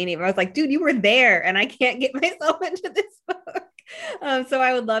what I mean? I was like, dude, you were there and I can't get myself into this book. So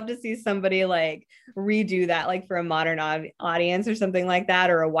I would love to see somebody like redo that, like for a modern audience or something like that,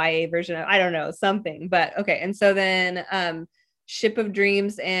 or a YA version of, I don't know, something, but okay. And so then Ship of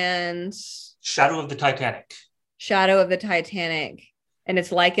Dreams and Shadow of the Titanic. Shadow of the Titanic. And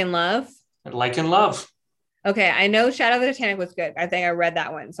it's Like and Love. Like and Love. Okay, I know Shadow of the Titanic was good. I think I read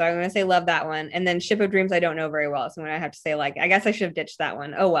that one. So I'm going to say love that one. And then Ship of Dreams, I don't know very well. So I'm going to have to say like, I guess I should have ditched that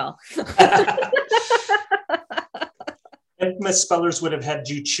one. Oh, well. Infamous spellers would have had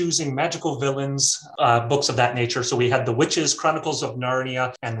you choosing magical villains, books of that nature. So we had The Witches, Chronicles of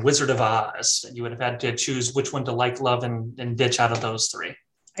Narnia, and Wizard of Oz. You would have had to choose which one to like, love, and ditch out of those 3.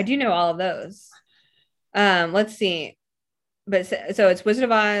 I do know all of those. Let's see. But so it's Wizard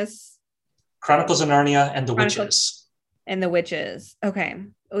of Oz, Chronicles of Narnia, and The Witches. And The Witches. Okay.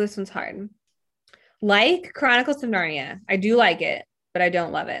 Oh, this one's hard. Like Chronicles of Narnia. I do like it, but I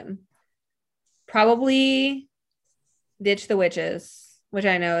don't love it. Probably ditch The Witches, which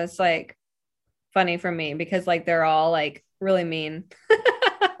I know is like funny for me because like they're all like really mean.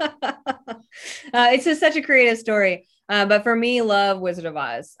 It's just such a creative story. But for me, love Wizard of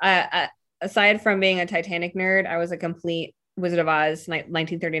Oz. I aside from being a Titanic nerd, I was a complete Wizard of Oz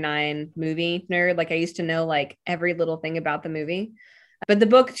 1939 movie nerd. Like I used to know like every little thing about the movie. But the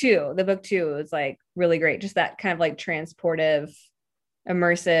book too is like really great. Just that kind of like transportive,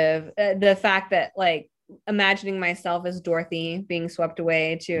 immersive. The fact that like imagining myself as Dorothy being swept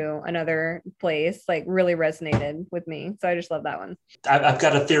away to another place like really resonated with me. So I just love that one. I've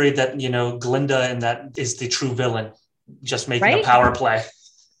got a theory that, Glinda and that is the true villain, just making a power play.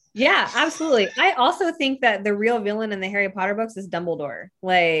 Yeah, absolutely. I also think that the real villain in the Harry Potter books is Dumbledore.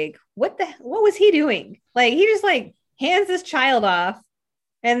 Like, what was he doing? Like, he just like hands this child off,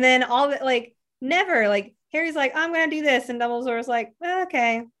 and then never like Harry's like, I'm gonna do this, and Dumbledore's like,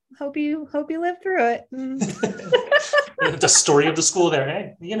 okay, hope you live through it. The story of the school there.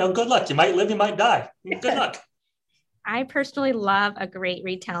 Hey, good luck. You might live, you might die. Good luck. I personally love a great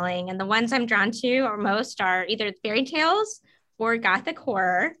retelling, and the ones I'm drawn to or most are either fairy tales or Gothic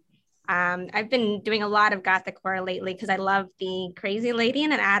horror. I've been doing a lot of Gothic horror lately because I love the crazy lady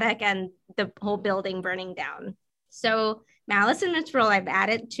in an attic and the whole building burning down. So Malice in Misrule, I've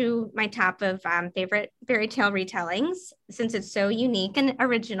added to my top of favorite fairy tale retellings since it's so unique and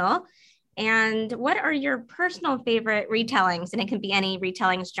original. And what are your personal favorite retellings? And it can be any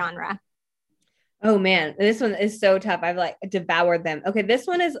retellings genre. Oh man, this one is so tough. I've like devoured them. Okay, this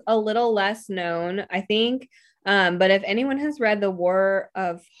one is a little less known, I think. But if anyone has read the War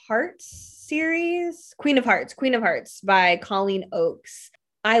of Hearts series, Queen of Hearts by Colleen Oakes,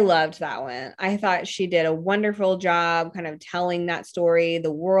 I loved that one. I thought she did a wonderful job kind of telling that story.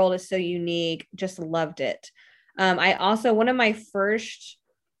 The world is so unique. Just loved it. I also, one of my first,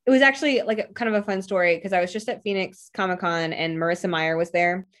 it was actually like kind of a fun story because I was just at Phoenix Comic-Con and Marissa Meyer was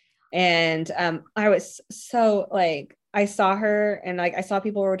there. And I was so like, I saw her and like, I saw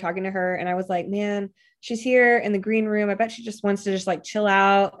people who were talking to her and I was like, man, she's here in the green room. I bet she just wants to just like chill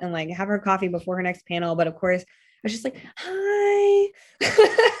out and like have her coffee before her next panel. But of course, I was just like, hi.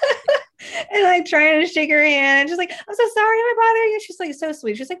 And like trying to shake her hand. Just like, I'm so sorry, am I bothering you? She's like so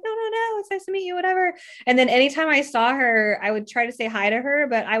sweet. She's like, no, it's nice to meet you, whatever. And then anytime I saw her, I would try to say hi to her,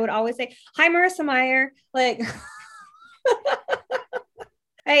 but I would always say, hi, Marissa Meyer. Like,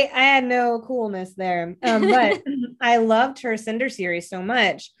 I had no coolness there. But I loved her Cinder series so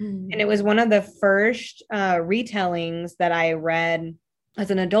much. And it was one of the first retellings that I read as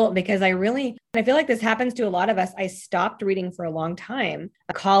an adult, because I feel like this happens to a lot of us. I stopped reading for a long time.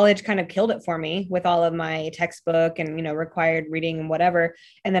 College kind of killed it for me with all of my textbook and, required reading and whatever.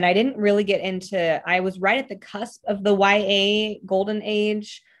 And then I didn't really get into, I was right at the cusp of the YA golden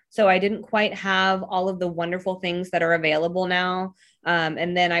age. So I didn't quite have all of the wonderful things that are available now.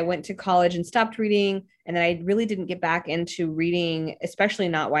 And then I went to college and stopped reading. And then I really didn't get back into reading, especially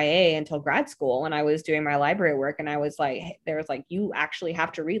not YA, until grad school when I was doing my library work. And I was like, you actually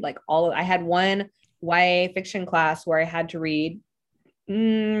have to read I had one YA fiction class where I had to read,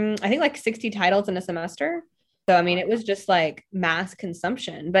 I think like 60 titles in a semester. So, I mean, it was just like mass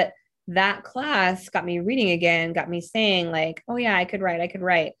consumption, but that class got me reading again, got me saying like, oh yeah, I could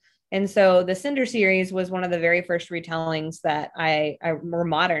write. And so the Cinder series was one of the very first retellings that I more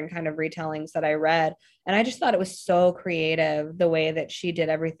modern kind of retellings that I read. And I just thought it was so creative the way that she did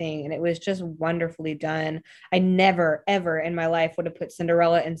everything. And it was just wonderfully done. I never, ever in my life would have put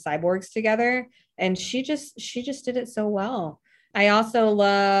Cinderella and cyborgs together. And she just did it so well. I also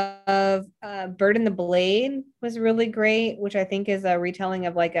love Bird and the Blade was really great, which I think is a retelling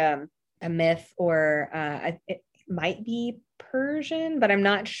of like a myth, or it might be Persian, but I'm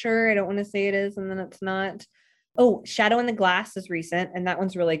not sure. I don't want to say it is and then it's not. Oh, Shadow in the Glass is recent, and that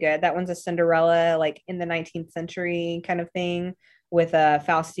one's really good. That one's a Cinderella, like in the 19th century kind of thing, with a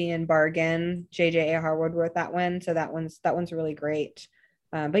Faustian bargain. J.J. Harwood wrote that one, so that one's really great.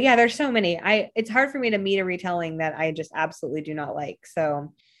 But yeah, there's so many. It's hard for me to meet a retelling that I just absolutely do not like.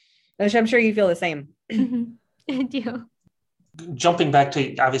 So, which I'm sure you feel the same. I do. Jumping back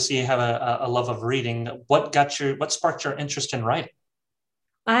to, obviously you have a love of reading. What sparked your interest in writing?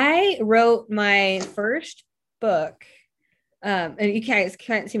 I wrote my first book, and you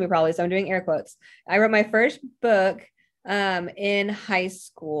can't see me probably, so I'm doing air quotes. I wrote my first book in high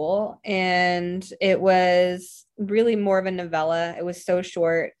school, and it was really more of a novella. It was so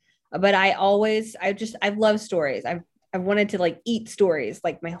short, but I've loved stories. I've wanted to like eat stories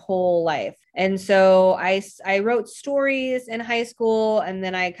like my whole life. And so I wrote stories in high school, and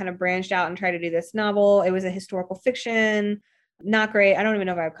then I kind of branched out and tried to do this novel. It was a historical fiction, not great. I don't even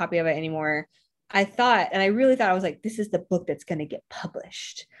know if I have a copy of it anymore. I really thought, I was like, this is the book that's going to get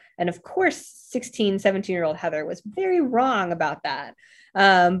published. And of course, 16, 17-year-old Heather was very wrong about that.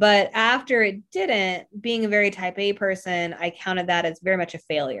 But after it didn't, being a very type A person, I counted that as very much a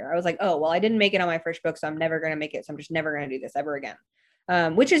failure. I was like, oh, well, I didn't make it on my first book, so I'm never going to make it. So I'm just never going to do this ever again.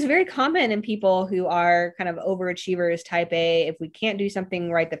 Which is very common in people who are kind of overachievers, type A. If we can't do something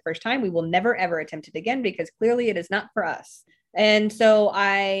right the first time, we will never, ever attempt it again, because clearly it is not for us. And so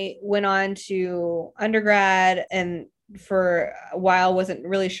I went on to undergrad, and for a while wasn't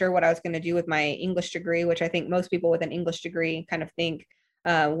really sure what I was going to do with my English degree, which I think most people with an English degree kind of think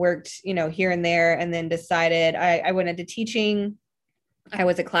worked, here and there, and then decided I went into teaching. I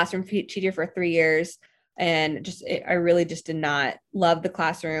was a classroom teacher for 3 years, and I really just did not love the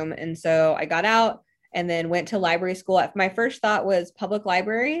classroom. And so I got out and then went to library school. My first thought was public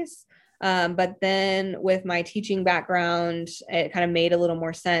libraries. But then with my teaching background, it kind of made a little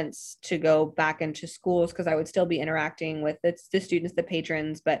more sense to go back into schools, because I would still be interacting with the students, the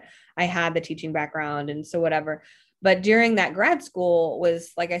patrons, but I had the teaching background, and so whatever. But during that grad school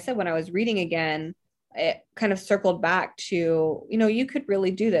was, like I said, when I was reading again, it kind of circled back to, you could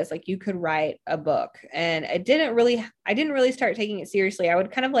really do this. Like, you could write a book. And I didn't really start taking it seriously. I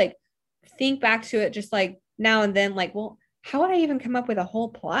would kind of like think back to it just like now and then, like, well, how would I even come up with a whole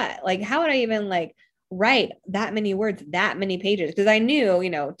plot? Like, how would I even like write that many words, that many pages? Because I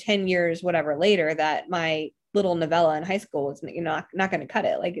knew, 10 years, whatever later, that my little novella in high school was, not going to cut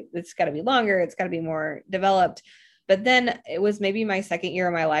it. Like, it's got to be longer. It's got to be more developed. But then it was maybe my second year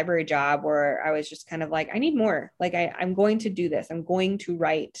of my library job where I was just kind of like, I need more. Like, I'm going to do this. I'm going to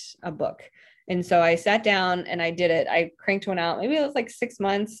write a book. And so I sat down and I did it. I cranked one out. Maybe it was like 6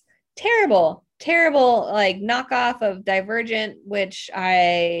 months. Terrible, like knockoff of Divergent, which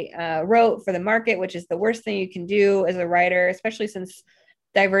I wrote for the market, which is the worst thing you can do as a writer, especially since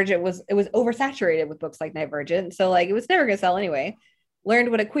Divergent was oversaturated with books like Divergent. So like, it was never going to sell anyway.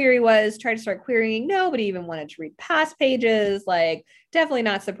 Learned what a query was, tried to start querying. Nobody even wanted to read past pages, like definitely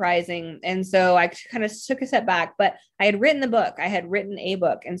not surprising. And so I kind of took a step back, but I had written the book. I had written a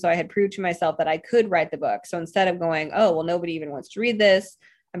book. And so I had proved to myself that I could write the book. So instead of going, oh, well, nobody even wants to read this,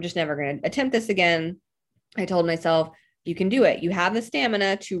 I'm just never going to attempt this again, I told myself, you can do it. You have the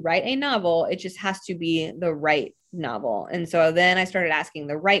stamina to write a novel. It just has to be the right novel. And so then I started asking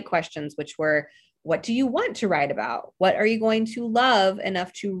the right questions, which were, what do you want to write about? What are you going to love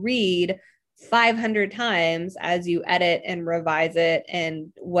enough to read 500 times as you edit and revise it,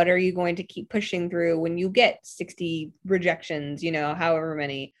 and what are you going to keep pushing through when you get 60 rejections, you know, however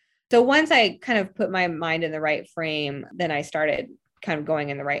many. So once I kind of put my mind in the right frame, then I started kind of going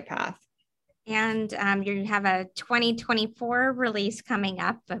in the right path. And you have a 2024 release coming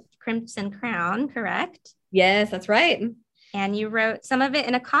up of Crimson Crown, correct? Yes, that's right. And you wrote some of it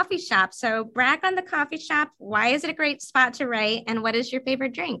in a coffee shop. So brag on the coffee shop. Why is it a great spot to write? And what is your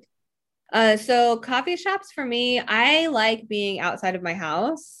favorite drink? So coffee shops for me, I like being outside of my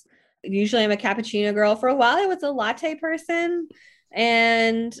house. Usually I'm a cappuccino girl. For a while, I was a latte person.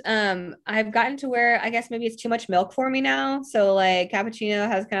 And I've gotten to where I guess maybe it's too much milk for me now. So like cappuccino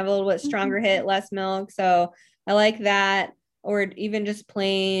has kind of a little bit stronger hit, less milk. So I like that. Or even just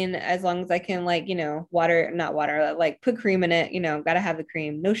plain, as long as I can, like, you know, not water, like put cream in it, you know, got to have the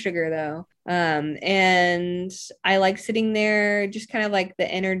cream, no sugar though. And I like sitting there, just kind of like the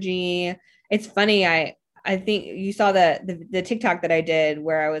energy. It's funny. I think you saw the TikTok that I did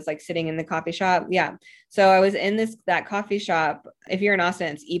where I was like sitting in the coffee shop. Yeah. So I was in that coffee shop. If you're in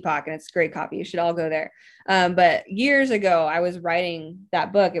Austin, it's Epoch and it's great coffee. You should all go there. But years ago, I was writing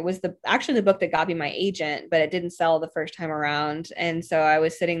that book. It was actually the book that got me my agent, but it didn't sell the first time around. And so I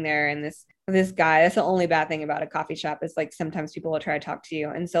was sitting there and this guy, that's the only bad thing about a coffee shop is like sometimes people will try to talk to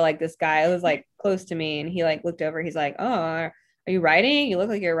you. And so like this guy was like close to me and he like looked over, he's like, "Oh, are you writing? You look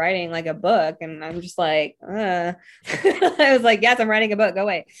like you're writing like a book." And I'm just like, I was like, "Yes, I'm writing a book. Go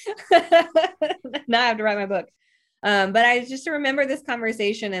away." Now I have to write my book. But I just remember this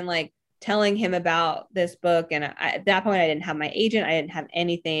conversation and like telling him about this book. And at that point I didn't have my agent. I didn't have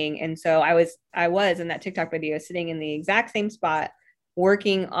anything. And so I was in that TikTok video sitting in the exact same spot,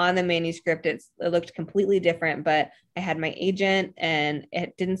 working on the manuscript. It looked completely different, but I had my agent and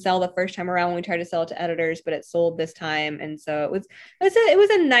it didn't sell the first time around when we tried to sell it to editors, but it sold this time. And so it was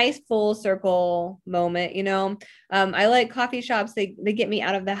a nice full circle moment. You know, I like coffee shops. They get me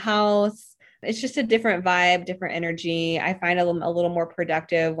out of the house. It's just a different vibe, different energy. I find a little more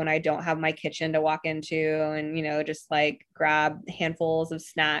productive when I don't have my kitchen to walk into and, you know, just like grab handfuls of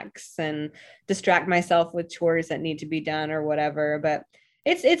snacks and distract myself with chores that need to be done or whatever. But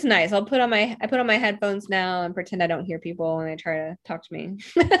it's nice. I put on my headphones now and pretend I don't hear people when they try to talk to me.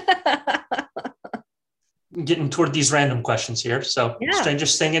 Getting toward these random questions here. So yeah.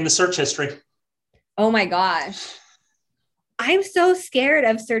 Strangest thing in the search history. Oh my gosh. I'm so scared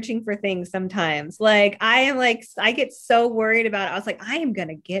of searching for things sometimes. Like I get so worried about it. I was like, I am going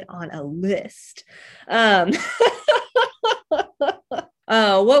to get on a list. What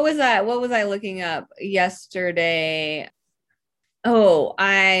was I looking up yesterday? Oh,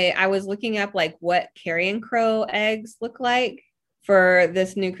 I was looking up like what carrion crow eggs look like for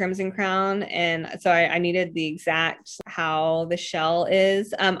this new Crimson Crown. And so I needed the exact how the shell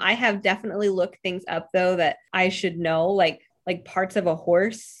is. I have definitely looked things up though that I should know, like parts of a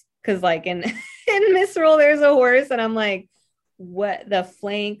horse. Cause like in Misrule, there's a horse and I'm like, what the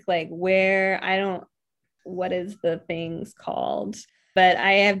flank, like what is the things called? But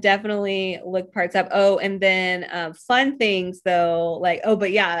I have definitely looked parts up. Oh, and then fun things though, like, oh,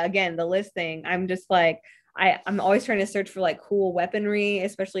 but yeah, again, the list thing, I'm just like, I'm always trying to search for like cool weaponry,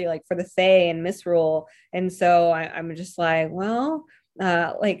 especially like for the Fae and Misrule. And so I'm just like, well,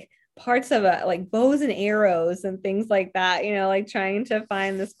 like parts of like bows and arrows and things like that, you know, like trying to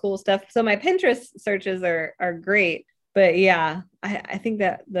find this cool stuff. So my Pinterest searches are great. But yeah, I think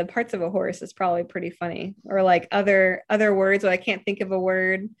that the parts of a horse is probably pretty funny, or like other words where I can't think of a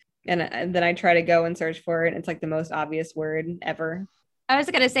word. And then I try to go and search for it. And it's like the most obvious word ever. I was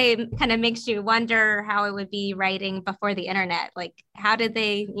going to say, kind of makes you wonder how it would be writing before the internet. Like, how did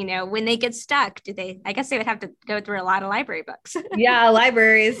they, you know, when they get stuck, I guess they would have to go through a lot of library books. Yeah,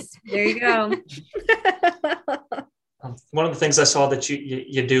 libraries. There you go. One of the things I saw that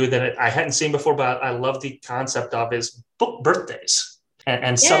you do that I hadn't seen before, but I love the concept of is book birthdays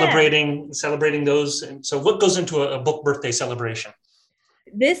and celebrating those. And so what goes into a book birthday celebration?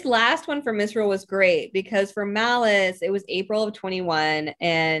 This last one for Misrule was great because for Malice, it was April of 21.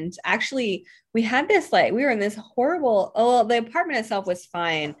 And actually we had this, like, we were in this horrible, the apartment itself was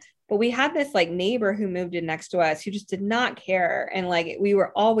fine, but we had this like neighbor who moved in next to us who just did not care. And like, we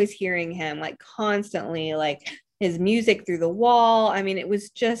were always hearing him like constantly, like his music through the wall. I mean, it was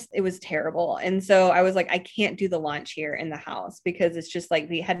terrible. And so I was like, I can't do the launch here in the house because it's just like,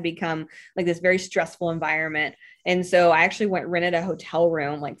 we had become like this very stressful environment. And so I actually rented a hotel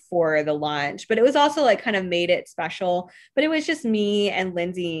room like for the launch, but it was also like kind of made it special, but it was just me and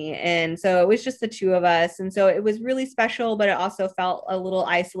Lindsay. And so it was just the two of us. And so it was really special, but it also felt a little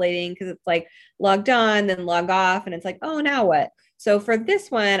isolating because it's like logged on, then log off. And it's like, oh, now what? So for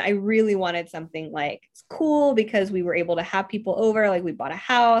this one, I really wanted something like it's cool because we were able to have people over, like we bought a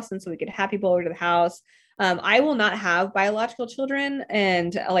house, and so we could have people over to the house. I will not have biological children,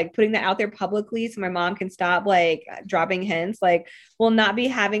 and like putting that out there publicly so my mom can stop like dropping hints, like will not be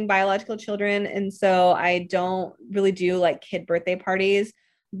having biological children. And so I don't really do like kid birthday parties,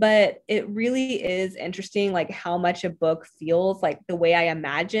 but it really is interesting like how much a book feels like the way I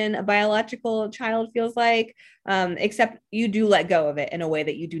imagine a biological child feels like, except you do let go of it in a way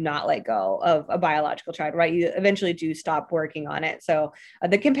that you do not let go of a biological child, right? You eventually do stop working on it. So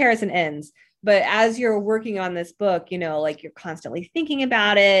the comparison ends. But as you're working on this book, you know, like you're constantly thinking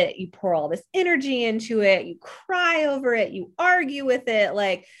about it, you pour all this energy into it, you cry over it, you argue with it,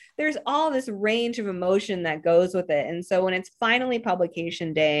 like there's all this range of emotion that goes with it. And so when it's finally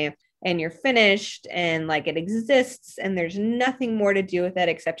publication day and you're finished and like it exists and there's nothing more to do with it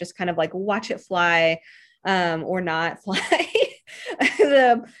except just kind of like watch it fly, or not fly,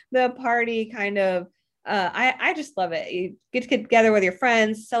 the party kind of, I just love it. You get to get together with your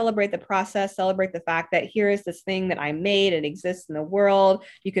friends, celebrate the process, celebrate the fact that here is this thing that I made, it exists in the world.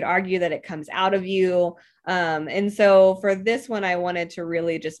 You could argue that it comes out of you. And so for this one, I wanted to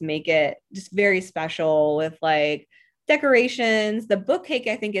really just make it just very special with like decorations. The book cake,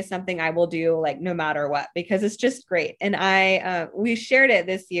 I think, is something I will do like no matter what, because it's just great. And we shared it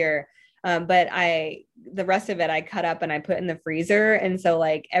this year. But the rest of it I cut up and I put in the freezer. And so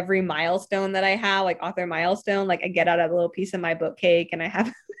like every milestone that I have, like author milestone, like I get out a little piece of my book cake and I have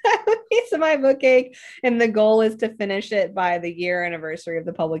a piece of my book cake. And the goal is to finish it by the year anniversary of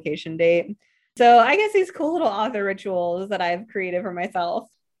the publication date. So I guess these cool little author rituals that I've created for myself.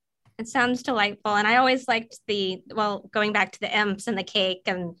 It sounds delightful. And I always liked going back to the imps and the cake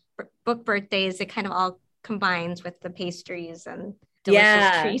and book birthdays, it kind of all combines with the pastries and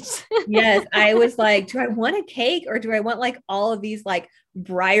delicious treats. Yes. I was like, do I want a cake or do I want like all of these like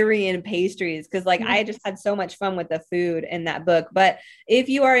Bryarian pastries? Because like I just had so much fun with the food in that book. But if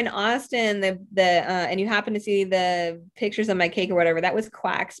you are in Austin, and you happen to see the pictures of my cake or whatever, that was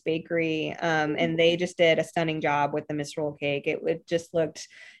Quack's Bakery. And they just did a stunning job with the Miss Roll cake. It just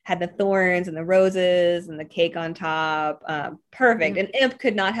had the thorns and the roses and the cake on top. Perfect. An imp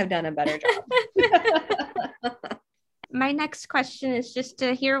could not have done a better job. My next question is just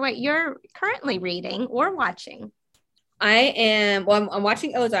to hear what you're currently reading or watching. I'm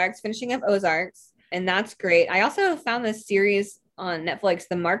watching Ozarks, finishing up Ozarks, and that's great. I also found this series on Netflix,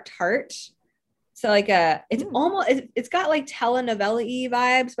 The Marked Heart. So like it's got like telenovela-y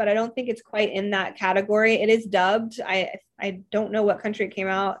vibes, but I don't think it's quite in that category. It is dubbed. I don't know what country it came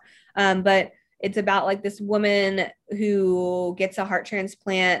out, but it's about like this woman who gets a heart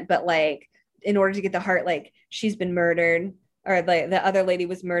transplant, but like in order to get the heart, like she's been murdered, or like the other lady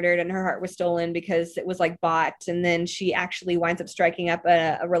was murdered and her heart was stolen because it was like bought. And then she actually winds up striking up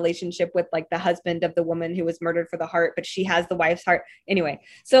a relationship with like the husband of the woman who was murdered for the heart, but she has the wife's heart anyway.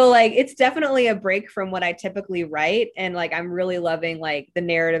 So like, it's definitely a break from what I typically write. And like, I'm really loving like the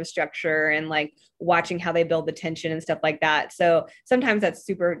narrative structure and like watching how they build the tension and stuff like that. So sometimes that's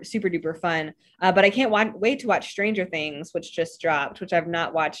super, super duper fun. But I can't wait to watch Stranger Things, which just dropped, which I've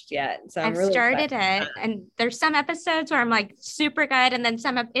not watched yet. So I've really started it, and there's some episodes where I'm like super good, and then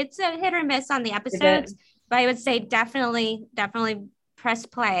it's a hit or miss on the episodes. But I would say definitely press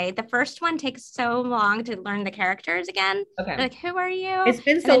play. The first one takes so long to learn the characters again. Okay. Like, who are you? It's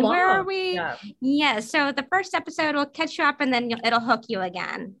been so long. Where are we? Yeah. So the first episode will catch you up, and then it'll hook you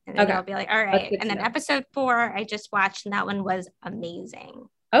again. And then you'll be like, all right. And then episode 4, I just watched, and that one was amazing.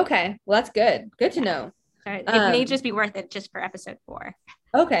 Okay. Well, that's good. Good to know. So it may just be worth it just for episode 4.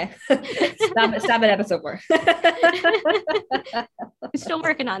 Okay. Stop at episode 4. I'm still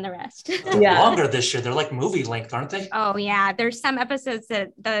working on the rest. Longer this year. They're like movie length, aren't they? Oh yeah. There's some episodes that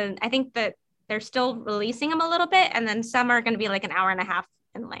I think that they're still releasing them a little bit, and then some are going to be like an hour and a half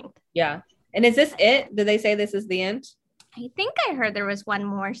in length. Yeah. And is this it? Did they say this is the end? I think I heard there was one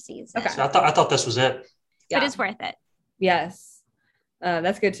more season. Okay. So I thought this was it. But it's worth it. Yes.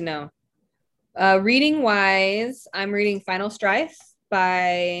 That's good to know. Reading wise, I'm reading Final Strife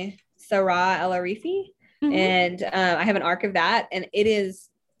by Sarah El-Arifi. Mm-hmm. And I have an arc of that, and it is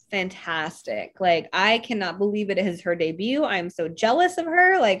fantastic. Like, I cannot believe it is her debut. I'm so jealous of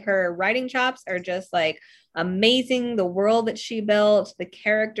her. Like, her writing chops are just like amazing. The world that she built, the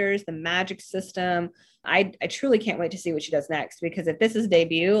characters, the magic system. I truly can't wait to see what she does next, because if this is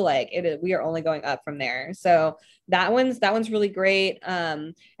debut, like we are only going up from there. So that one's really great.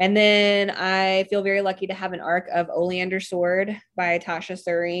 And then I feel very lucky to have an arc of Oleander Sword by Tasha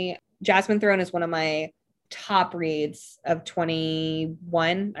Suri. Jasmine Throne is one of my top reads of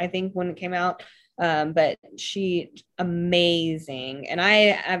 21, I think, when it came out. But she amazing. And I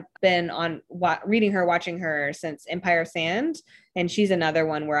have been on watching her since Empire of Sand. And she's another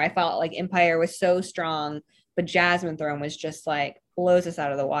one where I felt like Empire was so strong, but Jasmine Throne was just like blows us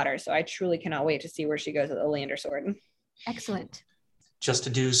out of the water. So I truly cannot wait to see where she goes with the Oleander Sword. Excellent. Just to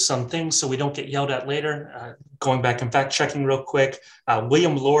do some things so we don't get yelled at later. Going back and fact checking real quick.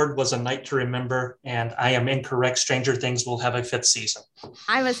 William Lord was a knight to remember, and I am incorrect. Stranger Things will have a 5th season.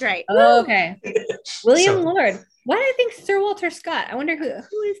 I was right. Oh, okay. William Lord. Why do I think Sir Walter Scott? I wonder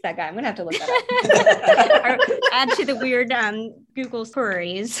who is that guy? I'm going to have to look that up. Add to the weird Google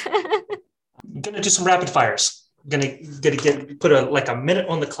queries. I'm going to do some rapid fires. I'm going to put a minute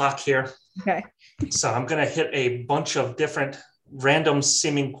on the clock here. Okay. So I'm going to hit a bunch of different random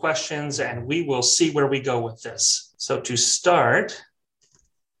seeming questions, and we will see where we go with this. So to start,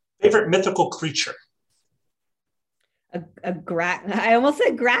 favorite mythical creature? I almost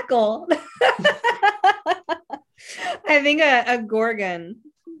said grackle. I think a Gorgon.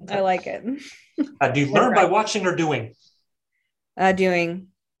 Okay. I like it. Do you learn by watching or doing? Doing.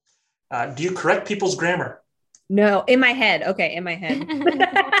 Do you correct people's grammar? No, in my head. Okay, in my head.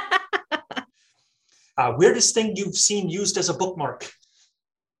 Weirdest thing you've seen used as a bookmark?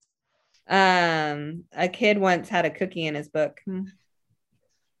 A kid once had a cookie in his book.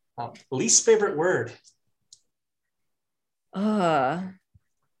 Least favorite word?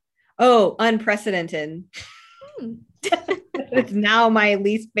 Unprecedented. It's now my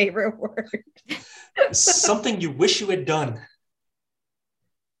least favorite word. Something you wish you had done?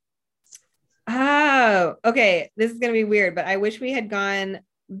 Oh, okay. This is going to be weird, but I wish we had gone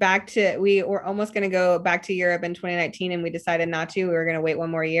we were almost going to go back to Europe in 2019 and we decided not to. We were going to wait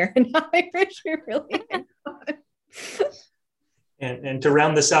one more year. And now I wish we really had gone. And to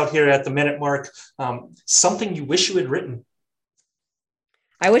round this out here at the minute mark, something you wish you had written?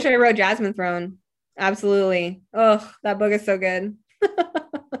 I wish I wrote Jasmine Throne. Absolutely. Oh, that book is so good.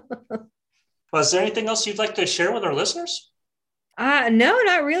 Well, is there anything else you'd like to share with our listeners? No,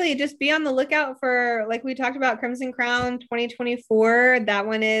 not really. Just be on the lookout for, like we talked about, Crimson Crown 2024. That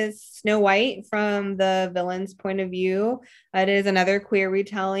one is Snow White from the villain's point of view. It is another queer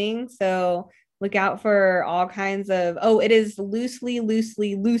retelling. So look out for all kinds of, it is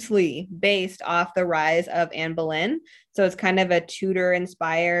loosely based off the rise of Anne Boleyn. So it's kind of a Tudor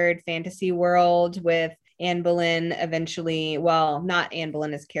inspired fantasy world with Anne Boleyn eventually, well, not Anne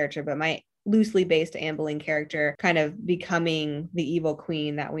Boleyn as character, but my loosely based Anne Boleyn character kind of becoming the evil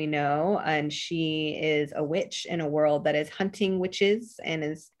queen that we know. And she is a witch in a world that is hunting witches and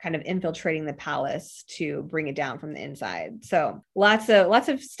is kind of infiltrating the palace to bring it down from the inside. So lots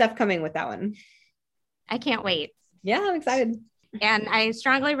of stuff coming with that one. I can't wait. Yeah, I'm excited. And I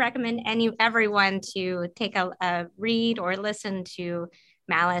strongly recommend everyone to take a read or listen to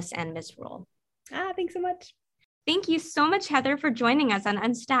Malice and Misrule. Thanks so much. Thank you so much, Heather, for joining us on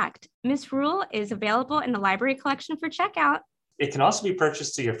Unstacked. Misrule is available in the library collection for checkout. It can also be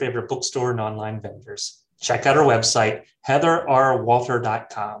purchased through your favorite bookstore and online vendors. Check out our website,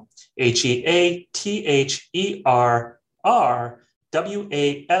 heatherrwalter.com,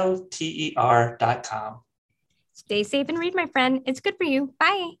 HeatherRWalter.com. Stay safe and read, my friend. It's good for you.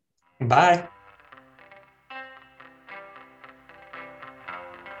 Bye. Bye.